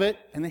 here's all of it,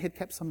 and they had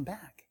kept some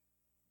back.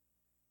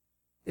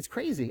 It's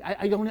crazy.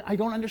 I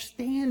don't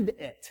understand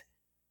it.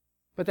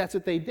 But that's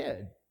what they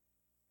did.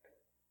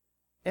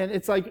 And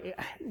it's like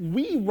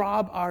we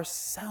rob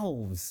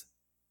ourselves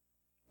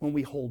when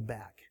we hold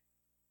back.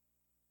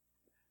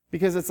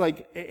 Because it's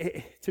like,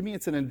 to me,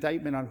 it's an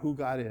indictment on who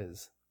God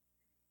is.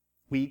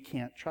 We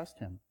can't trust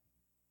him.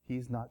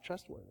 He's not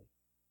trustworthy.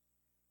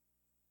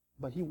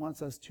 But he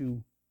wants us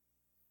to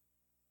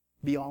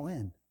be all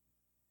in.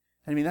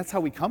 I mean, that's how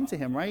we come to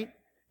him, right?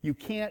 You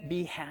can't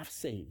be half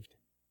saved.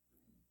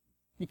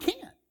 You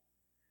can't.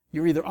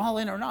 You're either all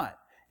in or not.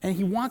 And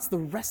he wants the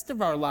rest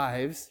of our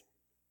lives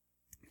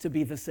to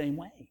be the same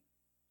way.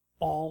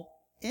 All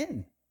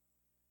in.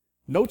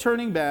 No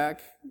turning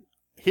back.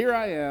 Here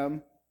I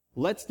am.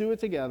 Let's do it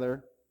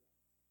together.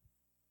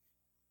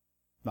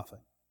 Nothing.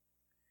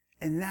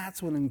 And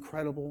that's when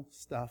incredible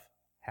stuff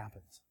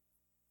happens.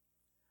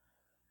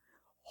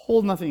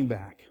 Hold nothing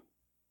back.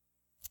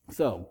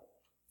 So,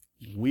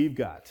 we've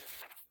got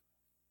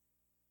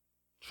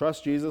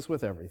trust Jesus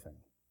with everything.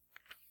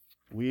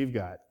 We've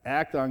got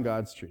act on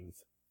God's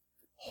truth.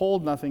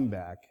 Hold nothing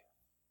back.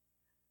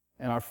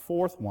 And our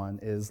fourth one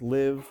is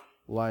live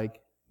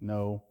like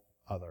no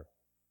other.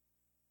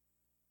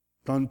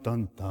 Dun,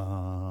 dun,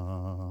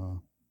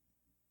 dun.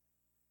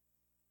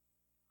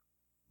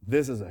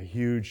 This is a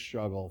huge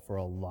struggle for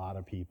a lot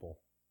of people.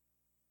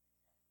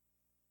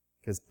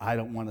 Because I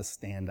don't want to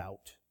stand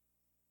out.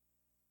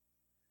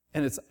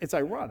 And it's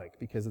ironic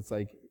because it's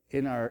like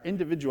in our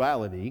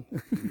individuality,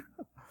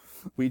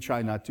 we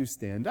try not to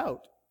stand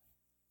out,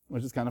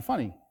 which is kind of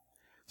funny.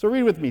 So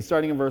read with me,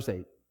 starting in verse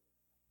 8.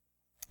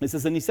 It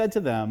says, "And he said to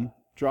them,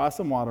 'Draw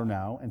some water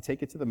now and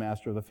take it to the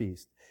master of the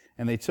feast.'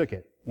 And they took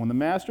it. When the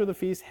master of the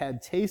feast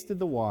had tasted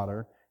the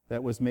water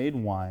that was made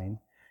wine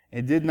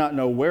and did not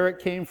know where it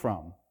came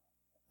from,"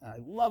 I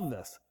love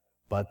this,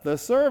 "but the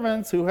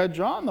servants who had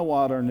drawn the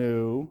water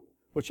knew,"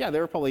 which, yeah, they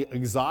were probably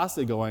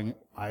exhausted going,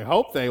 I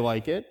hope they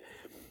like it.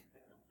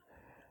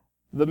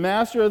 "The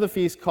master of the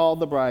feast called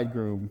the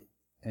bridegroom,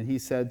 and he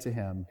said to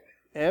him,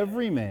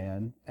 'Every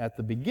man at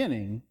the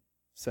beginning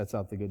sets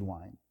out the good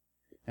wine,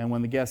 and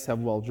when the guests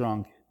have well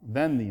drunk,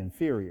 then the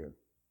inferior.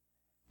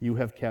 You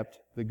have kept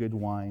the good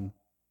wine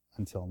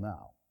until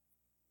now.'"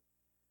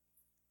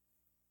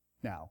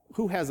 Now,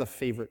 who has a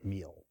favorite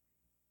meal?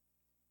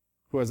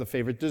 Who has a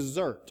favorite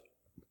dessert?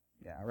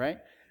 Yeah, right?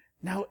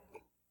 Now,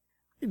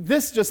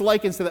 this just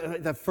likens to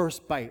that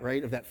first bite,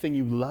 right, of that thing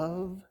you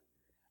love.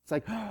 It's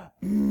like,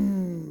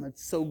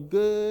 it's so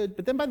good.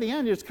 But then by the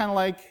end, you're just kind of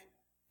like,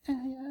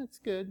 yeah, it's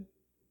good.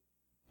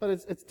 But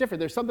it's different.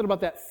 There's something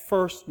about that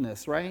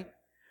firstness, right?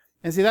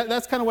 And see,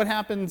 that's kind of what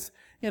happens,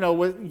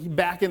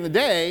 back in the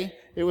day.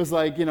 It was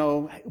like,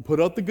 put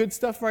out the good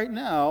stuff right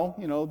now,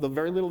 the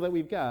very little that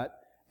we've got,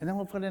 and then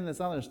we'll put in this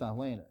other stuff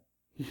later.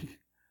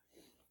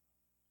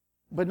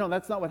 But no,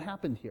 that's not what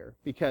happened here,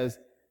 because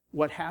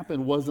what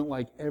happened wasn't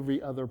like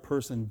every other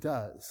person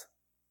does.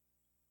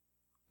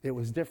 It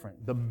was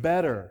different. The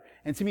better.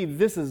 And to me,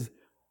 this is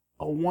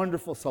a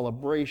wonderful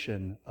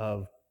celebration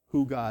of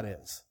who God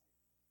is.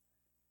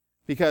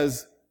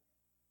 Because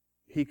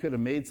he could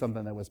have made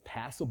something that was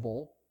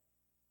passable.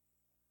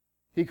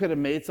 He could have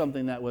made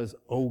something that was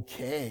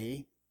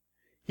okay.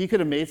 He could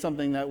have made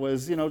something that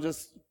was,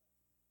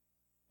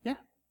 yeah.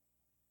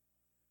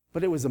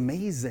 But it was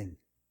amazing.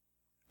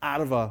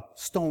 Out of a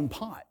stone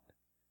pot.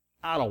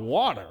 Out of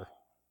water.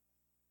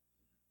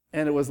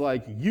 And it was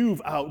like,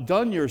 you've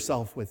outdone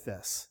yourself with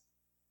this.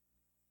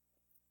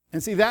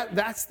 And see,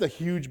 that's the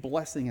huge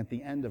blessing at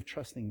the end of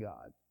trusting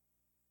God,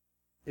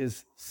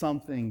 is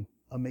something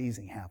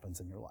amazing happens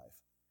in your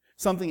life.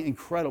 Something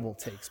incredible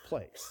takes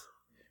place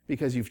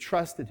because you've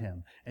trusted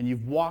him and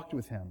you've walked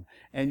with him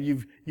and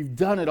you've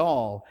done it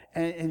all,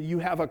 and you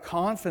have a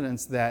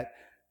confidence that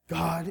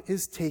God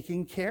is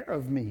taking care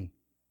of me.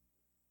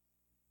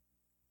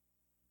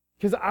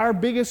 Because our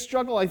biggest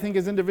struggle, I think,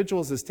 as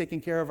individuals is taking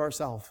care of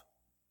ourselves.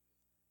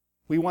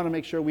 We want to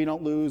make sure we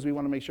don't lose. We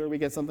want to make sure we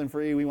get something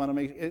free. We want to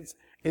make it's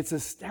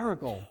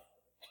hysterical.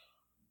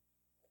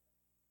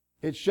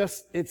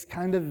 It's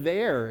kind of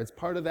there. It's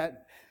part of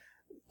that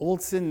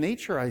old sin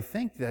nature, I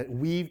think, that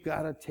we've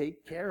got to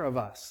take care of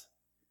us.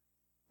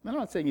 I'm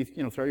not saying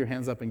you throw your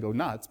hands up and go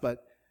nuts,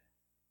 but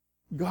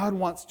God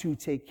wants to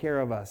take care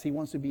of us. He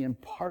wants to be in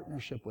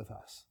partnership with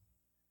us.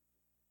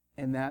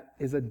 And that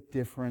is a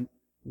different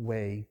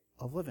way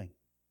of living.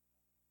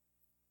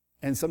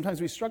 And sometimes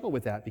we struggle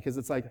with that because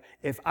it's like,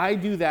 if I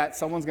do that,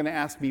 someone's going to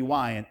ask me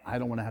why, and I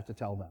don't want to have to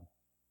tell them.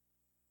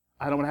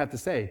 I don't want to have to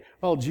say,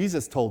 well,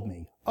 Jesus told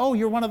me. Oh,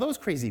 you're one of those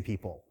crazy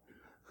people.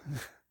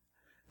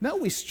 No,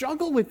 we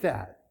struggle with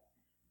that.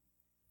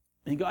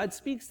 And God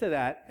speaks to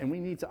that, and we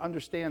need to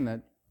understand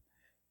that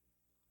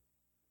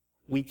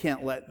we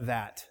can't let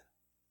that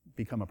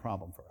become a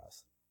problem for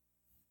us.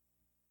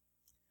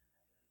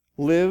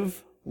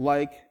 Live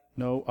like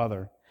no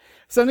other.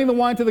 Sending the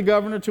wine to the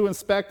governor to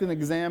inspect and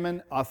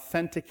examine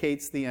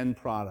authenticates the end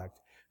product.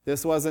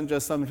 This wasn't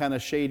just some kind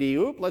of shady,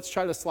 let's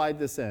try to slide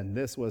this in.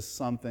 This was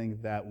something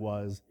that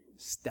was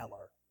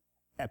stellar,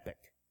 epic,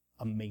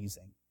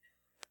 amazing.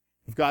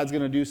 If God's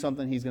going to do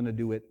something, he's going to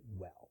do it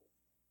well.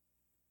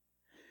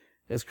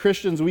 As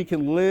Christians, we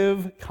can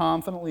live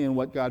confidently in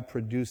what God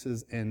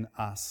produces in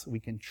us. We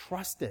can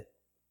trust it.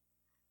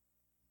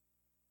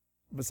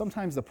 But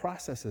sometimes the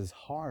process is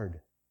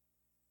hard.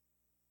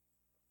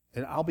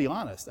 And I'll be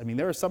honest, I mean,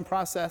 there are some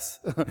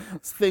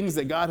things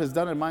that God has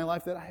done in my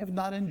life that I have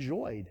not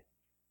enjoyed.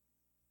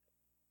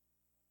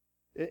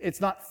 It's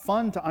not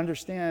fun to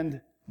understand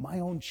my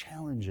own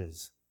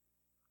challenges.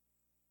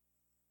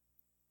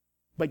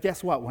 But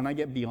guess what? When I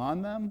get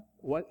beyond them,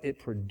 what it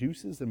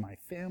produces in my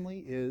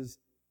family is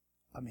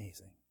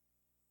amazing.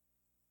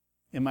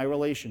 In my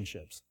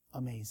relationships,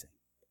 amazing.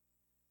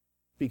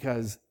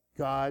 Because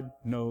God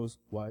knows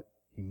what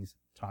He's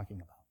talking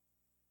about.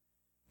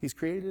 He's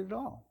created it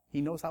all. He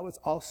knows how it's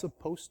all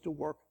supposed to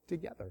work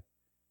together.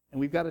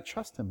 And we've got to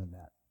trust Him in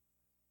that.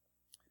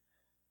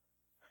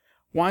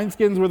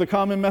 Wineskins were the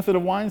common method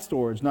of wine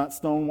storage, not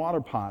stone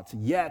water pots.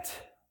 Yet,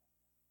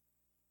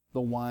 the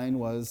wine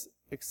was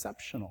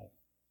exceptional.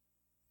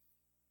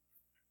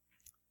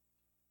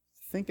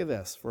 Think of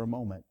this for a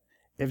moment.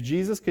 If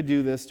Jesus could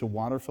do this to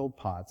water-filled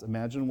pots,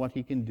 imagine what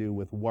He can do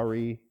with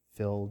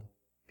worry-filled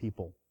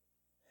people.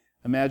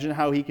 Imagine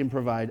how He can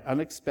provide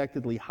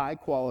unexpectedly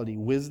high-quality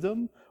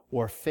wisdom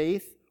or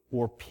faith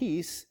or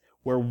peace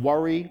where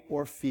worry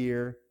or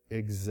fear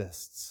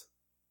exists.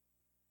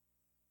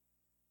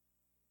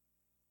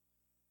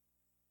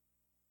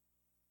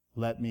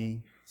 Let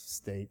me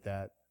state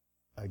that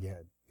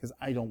again, because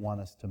I don't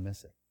want us to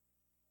miss it.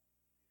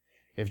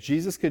 If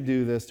Jesus could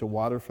do this to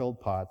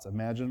water-filled pots,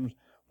 imagine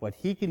what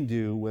He can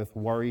do with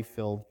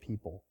worry-filled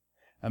people.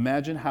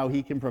 Imagine how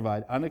He can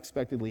provide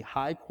unexpectedly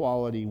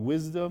high-quality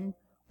wisdom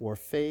or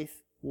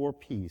faith or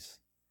peace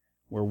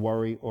where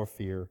worry or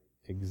fear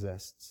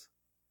exists.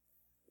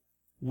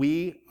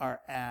 We are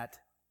at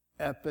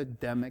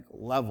epidemic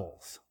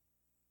levels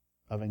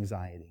of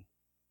anxiety.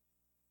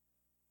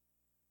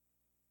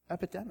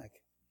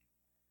 Epidemic.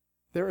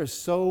 There is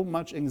so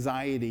much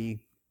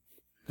anxiety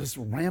just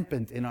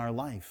rampant in our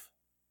life.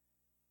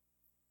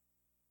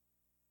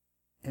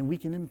 And we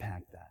can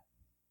impact that.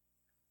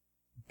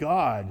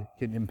 God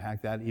can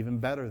impact that even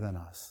better than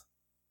us.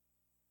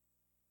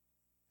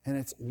 And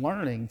it's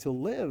learning to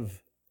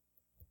live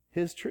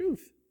His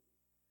truth,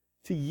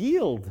 to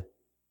yield,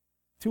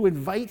 to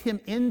invite Him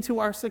into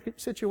our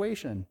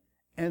situation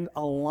and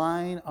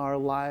align our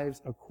lives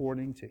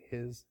according to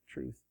His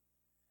truth.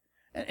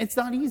 And it's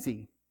not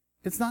easy.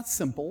 It's not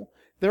simple.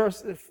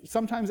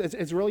 Sometimes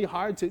it's really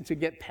hard to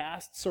get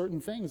past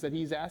certain things that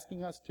He's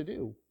asking us to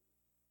do.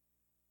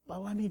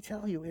 But let me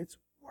tell you, it's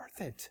worth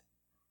it.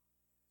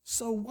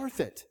 So worth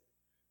it.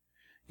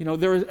 You know,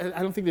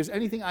 I don't think there's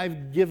anything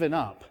I've given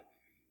up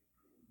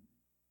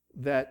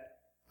that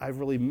I've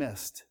really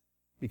missed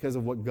because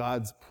of what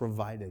God's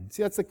provided.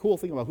 See, that's the cool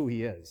thing about who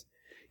He is.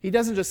 He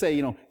doesn't just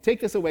say, take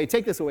this away,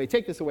 take this away,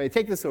 take this away,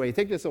 take this away,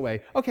 take this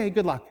away. Okay,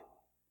 good luck.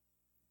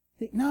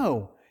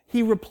 No,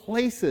 He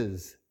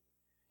replaces.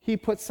 He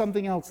puts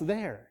something else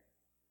there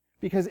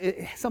because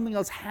something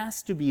else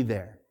has to be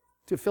there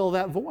to fill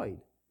that void.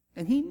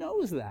 And He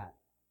knows that.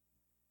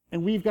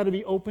 And we've got to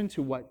be open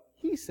to what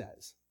He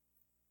says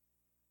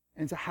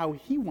and to how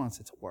He wants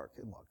it to work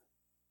and look.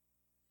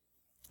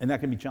 And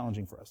that can be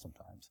challenging for us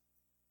sometimes.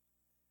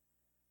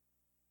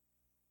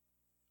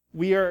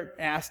 We are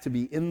asked to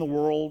be in the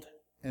world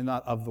and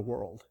not of the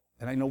world.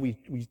 And I know we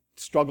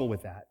struggle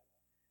with that.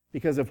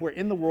 Because if we're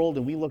in the world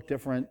and we look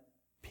different,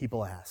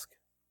 people ask.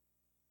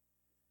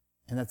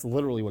 And that's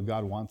literally what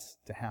God wants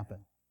to happen.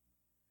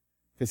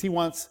 Because He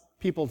wants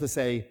people to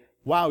say,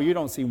 wow, you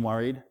don't seem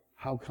worried.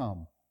 How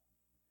come?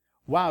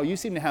 Wow, you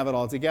seem to have it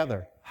all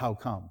together. How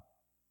come?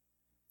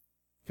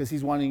 Because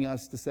He's wanting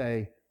us to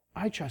say,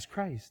 I trust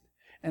Christ.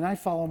 And I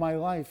follow my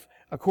life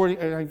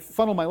I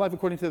funnel my life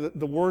according to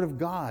the Word of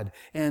God.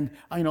 And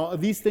I know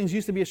these things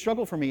used to be a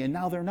struggle for me, and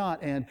now they're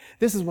not. And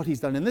this is what He's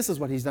done, and this is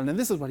what He's done, and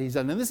this is what He's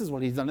done, and this is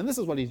what He's done, and this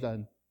is what He's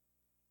done.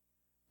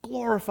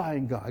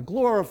 Glorifying God,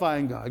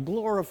 glorifying God,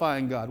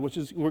 glorifying God, which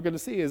is we're going to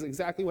see is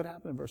exactly what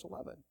happened in verse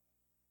 11.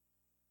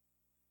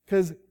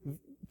 Because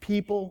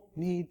people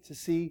need to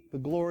see the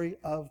glory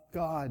of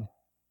God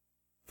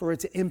for it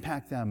to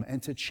impact them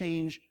and to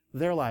change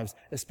their lives,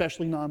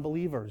 especially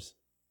non-believers.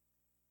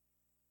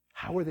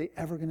 How are they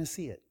ever going to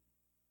see it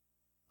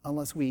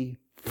unless we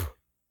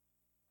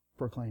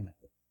proclaim it?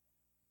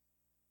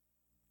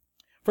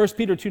 1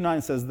 Peter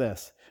 2:9 says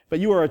this, but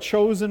you are a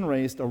chosen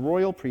race, a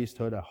royal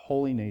priesthood, a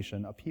holy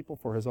nation, a people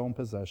for His own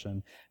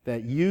possession,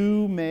 that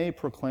you may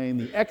proclaim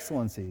the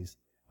excellencies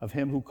of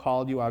Him who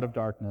called you out of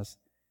darkness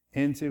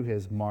into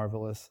His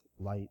marvelous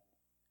light.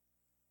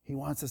 He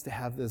wants us to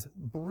have this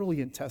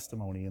brilliant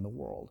testimony in the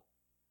world.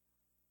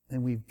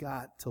 And we've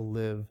got to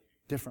live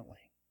differently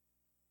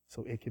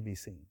so it can be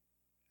seen.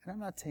 And I'm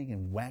not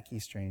taking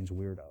wacky, strange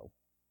weirdo.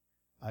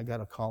 I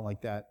got a call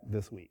like that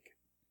this week.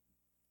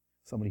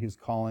 Somebody who's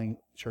calling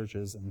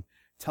churches and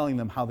telling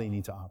them how they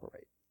need to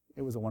operate.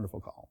 It was a wonderful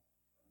call.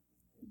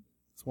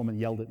 This woman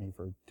yelled at me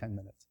for 10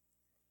 minutes.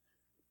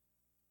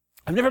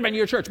 I've never been to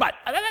your church, but...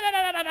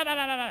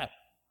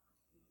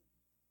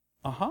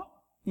 Uh-huh.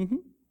 Mm-hmm.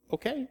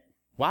 Okay.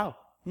 Wow.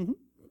 Mm-hmm.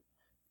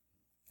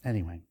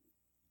 Anyway.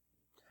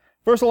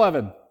 Verse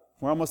 11.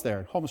 We're almost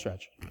there. Home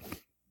stretch.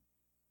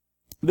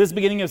 This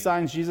beginning of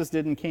signs Jesus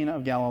did in Cana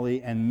of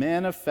Galilee and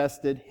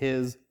manifested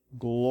his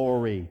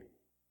glory.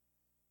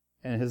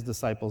 And his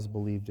disciples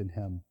believed in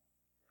him.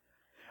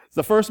 It's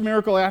the first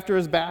miracle after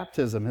his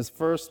baptism, his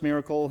first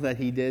miracle that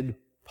he did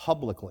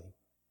publicly.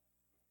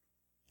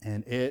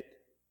 And it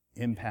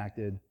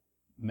impacted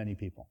many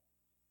people.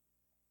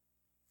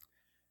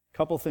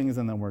 Couple things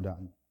and then we're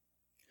done.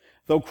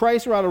 Though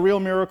Christ wrought a real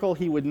miracle,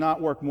 he would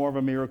not work more of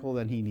a miracle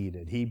than he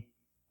needed. He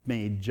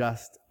made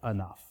just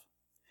enough.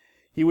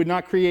 He would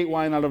not create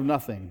wine out of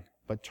nothing,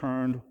 but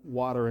turned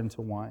water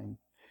into wine.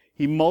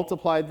 He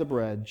multiplied the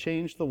bread,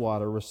 changed the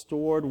water,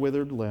 restored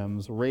withered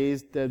limbs,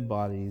 raised dead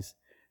bodies,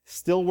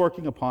 still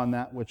working upon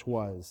that which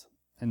was,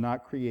 and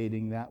not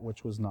creating that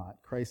which was not.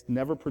 Christ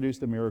never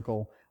produced a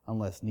miracle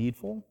unless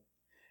needful,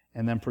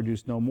 and then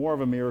produced no more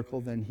of a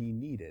miracle than he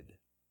needed.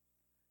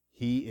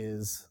 He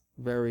is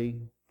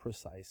very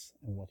precise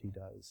in what he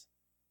does.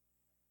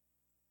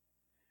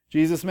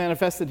 Jesus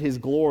manifested his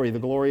glory, the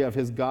glory of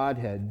his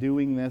Godhead,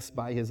 doing this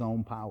by his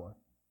own power.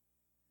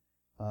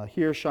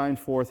 Here shine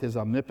forth his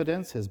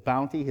omnipotence, his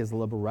bounty, his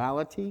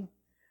liberality,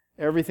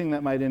 everything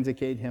that might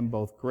indicate him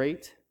both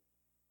great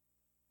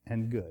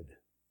and good.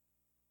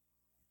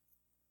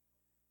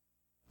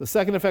 The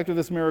second effect of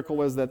this miracle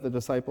was that the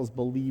disciples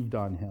believed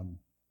on him.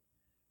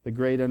 The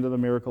great end of the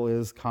miracle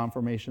is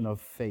confirmation of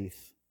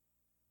faith.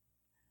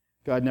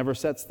 God never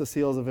sets the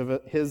seals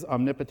of his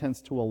omnipotence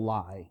to a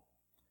lie.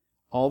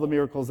 All the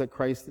miracles that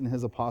Christ and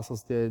his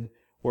apostles did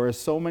were as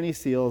so many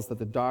seals that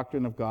the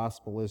doctrine of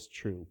gospel is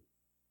true.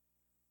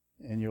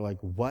 And you're like,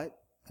 what?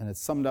 And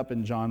it's summed up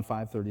in John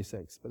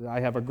 5:36. But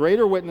I have a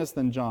greater witness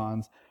than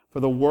John's,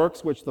 for the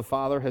works which the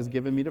Father has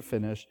given me to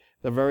finish,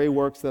 the very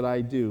works that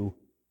I do,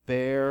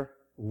 bear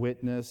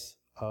witness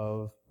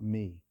of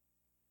me,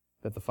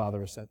 that the Father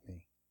has sent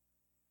me.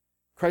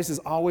 Christ has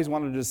always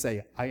wanted to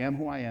say, I am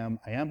who I am,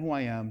 I am who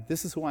I am,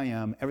 this is who I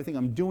am, everything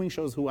I'm doing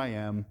shows who I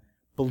am,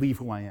 believe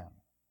who I am.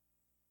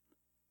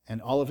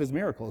 And all of his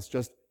miracles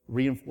just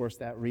reinforce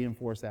that,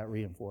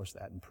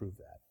 and prove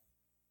that.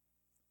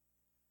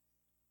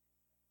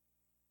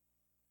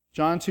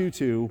 John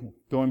 2:2,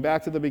 going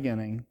back to the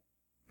beginning,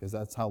 because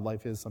that's how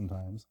life is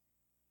sometimes.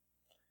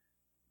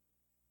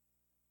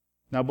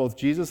 Now both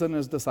Jesus and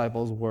his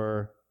disciples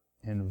were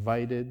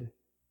invited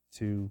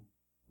to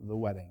the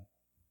wedding.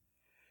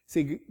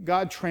 See,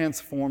 God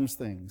transforms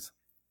things.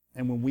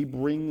 And when we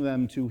bring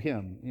them to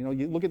him,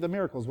 you look at the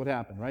miracles, what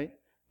happened, right?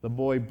 The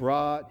boy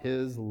brought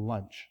his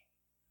lunch.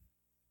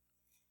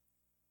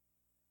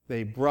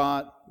 They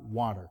brought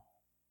water.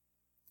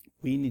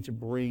 We need to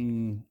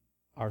bring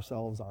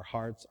ourselves, our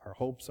hearts, our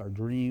hopes, our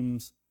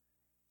dreams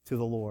to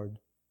the Lord,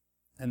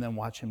 and then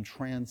watch him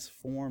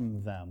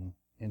transform them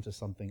into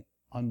something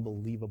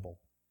unbelievable.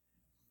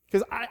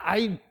 Because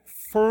I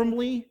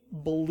firmly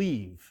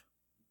believe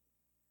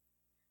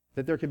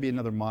that there could be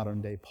another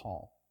modern-day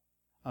Paul,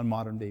 a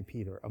modern-day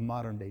Peter, a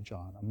modern-day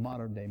John, a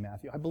modern-day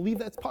Matthew. I believe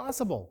that's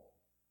possible.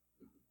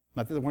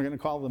 Not that we're going to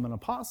call them an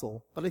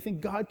apostle, but I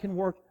think God can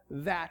work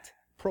that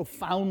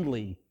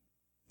profoundly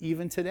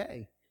even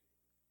today.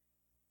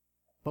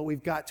 But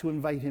we've got to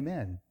invite him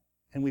in,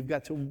 and we've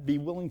got to be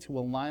willing to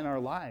align our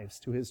lives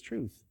to his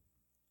truth.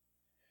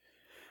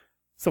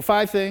 So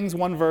 5 things,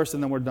 1 verse,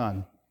 and then we're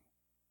done.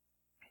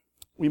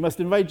 We must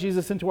invite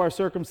Jesus into our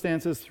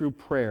circumstances through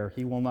prayer.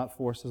 He will not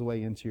force his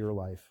way into your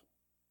life.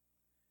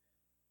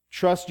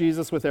 Trust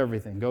Jesus with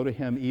everything. Go to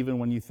him even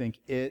when you think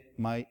it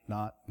might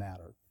not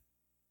matter,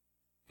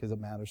 because it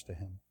matters to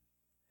him.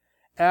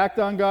 Act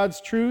on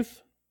God's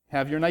truth.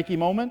 Have your Nike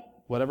moment.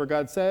 Whatever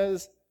God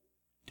says,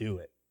 do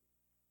it.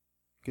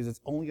 Because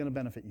it's only going to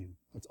benefit you.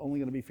 It's only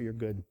going to be for your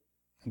good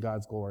and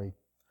God's glory.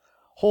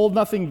 Hold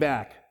nothing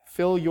back.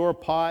 Fill your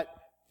pot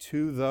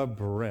to the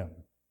brim.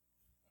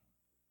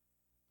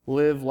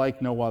 Live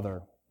like no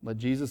other. Let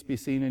Jesus be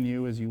seen in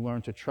you as you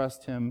learn to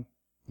trust him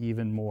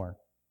even more.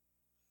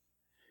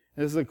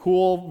 This is a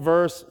cool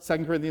verse,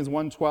 2 Corinthians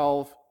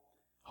 1:12.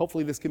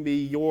 Hopefully this can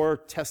be your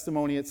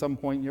testimony at some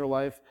point in your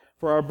life.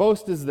 For our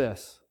boast is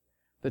this,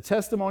 the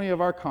testimony of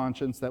our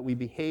conscience that we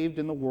behaved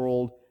in the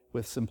world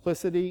with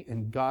simplicity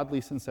and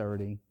godly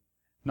sincerity,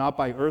 not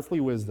by earthly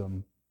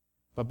wisdom,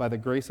 but by the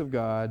grace of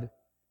God,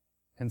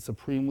 and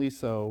supremely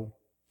so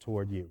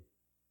toward you.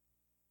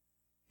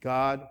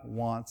 God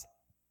wants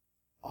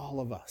all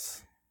of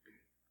us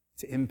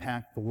to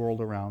impact the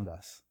world around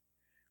us.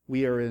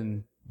 We are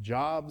in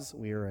jobs,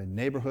 we are in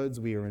neighborhoods,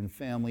 we are in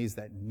families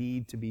that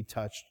need to be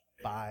touched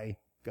by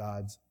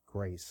God's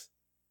grace.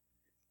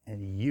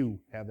 And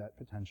you have that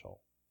potential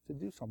to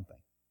do something.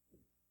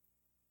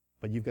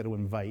 But you've got to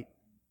invite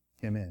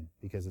him in,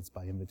 because it's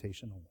by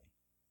invitation only.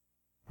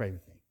 Pray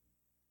with me.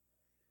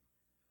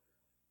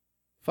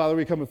 Father,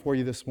 we come before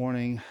you this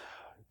morning,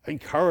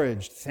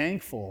 encouraged,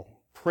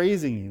 thankful,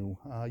 praising you.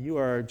 You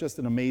are just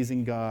an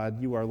amazing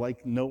God. You are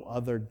like no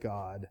other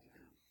God.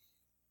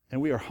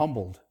 And we are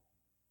humbled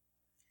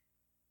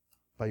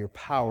by your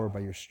power,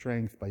 by your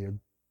strength, by your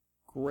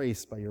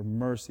grace, by your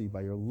mercy,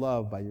 by your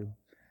love, by your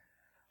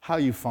how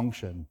you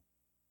function.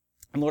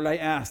 And Lord, I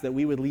ask that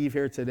we would leave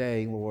here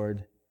today,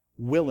 Lord,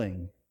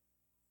 willing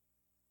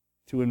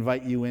to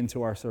invite you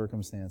into our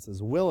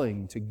circumstances,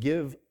 willing to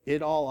give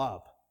it all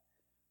up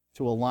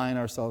to align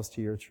ourselves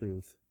to your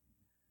truth,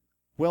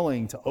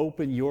 willing to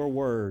open your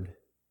word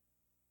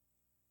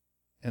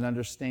and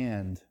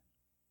understand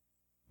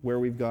where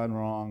we've gone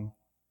wrong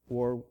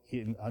or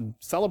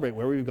celebrate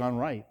where we've gone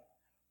right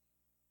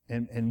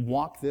and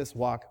walk this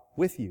walk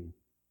with you.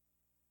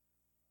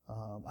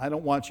 I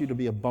don't want you to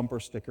be a bumper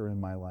sticker in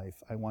my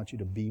life. I want you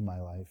to be my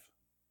life.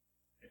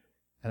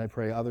 And I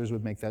pray others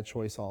would make that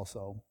choice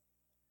also.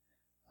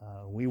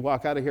 We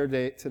walk out of here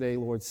today,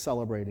 Lord,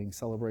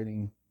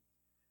 celebrating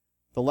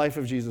the life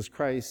of Jesus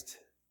Christ,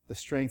 the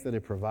strength that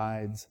it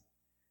provides,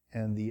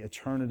 and the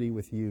eternity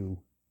with you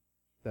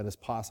that is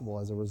possible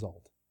as a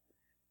result.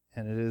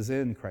 And it is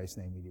in Christ's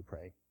name we do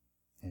pray.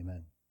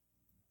 Amen.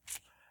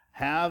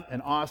 Have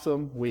an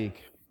awesome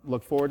week.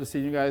 Look forward to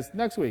seeing you guys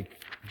next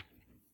week.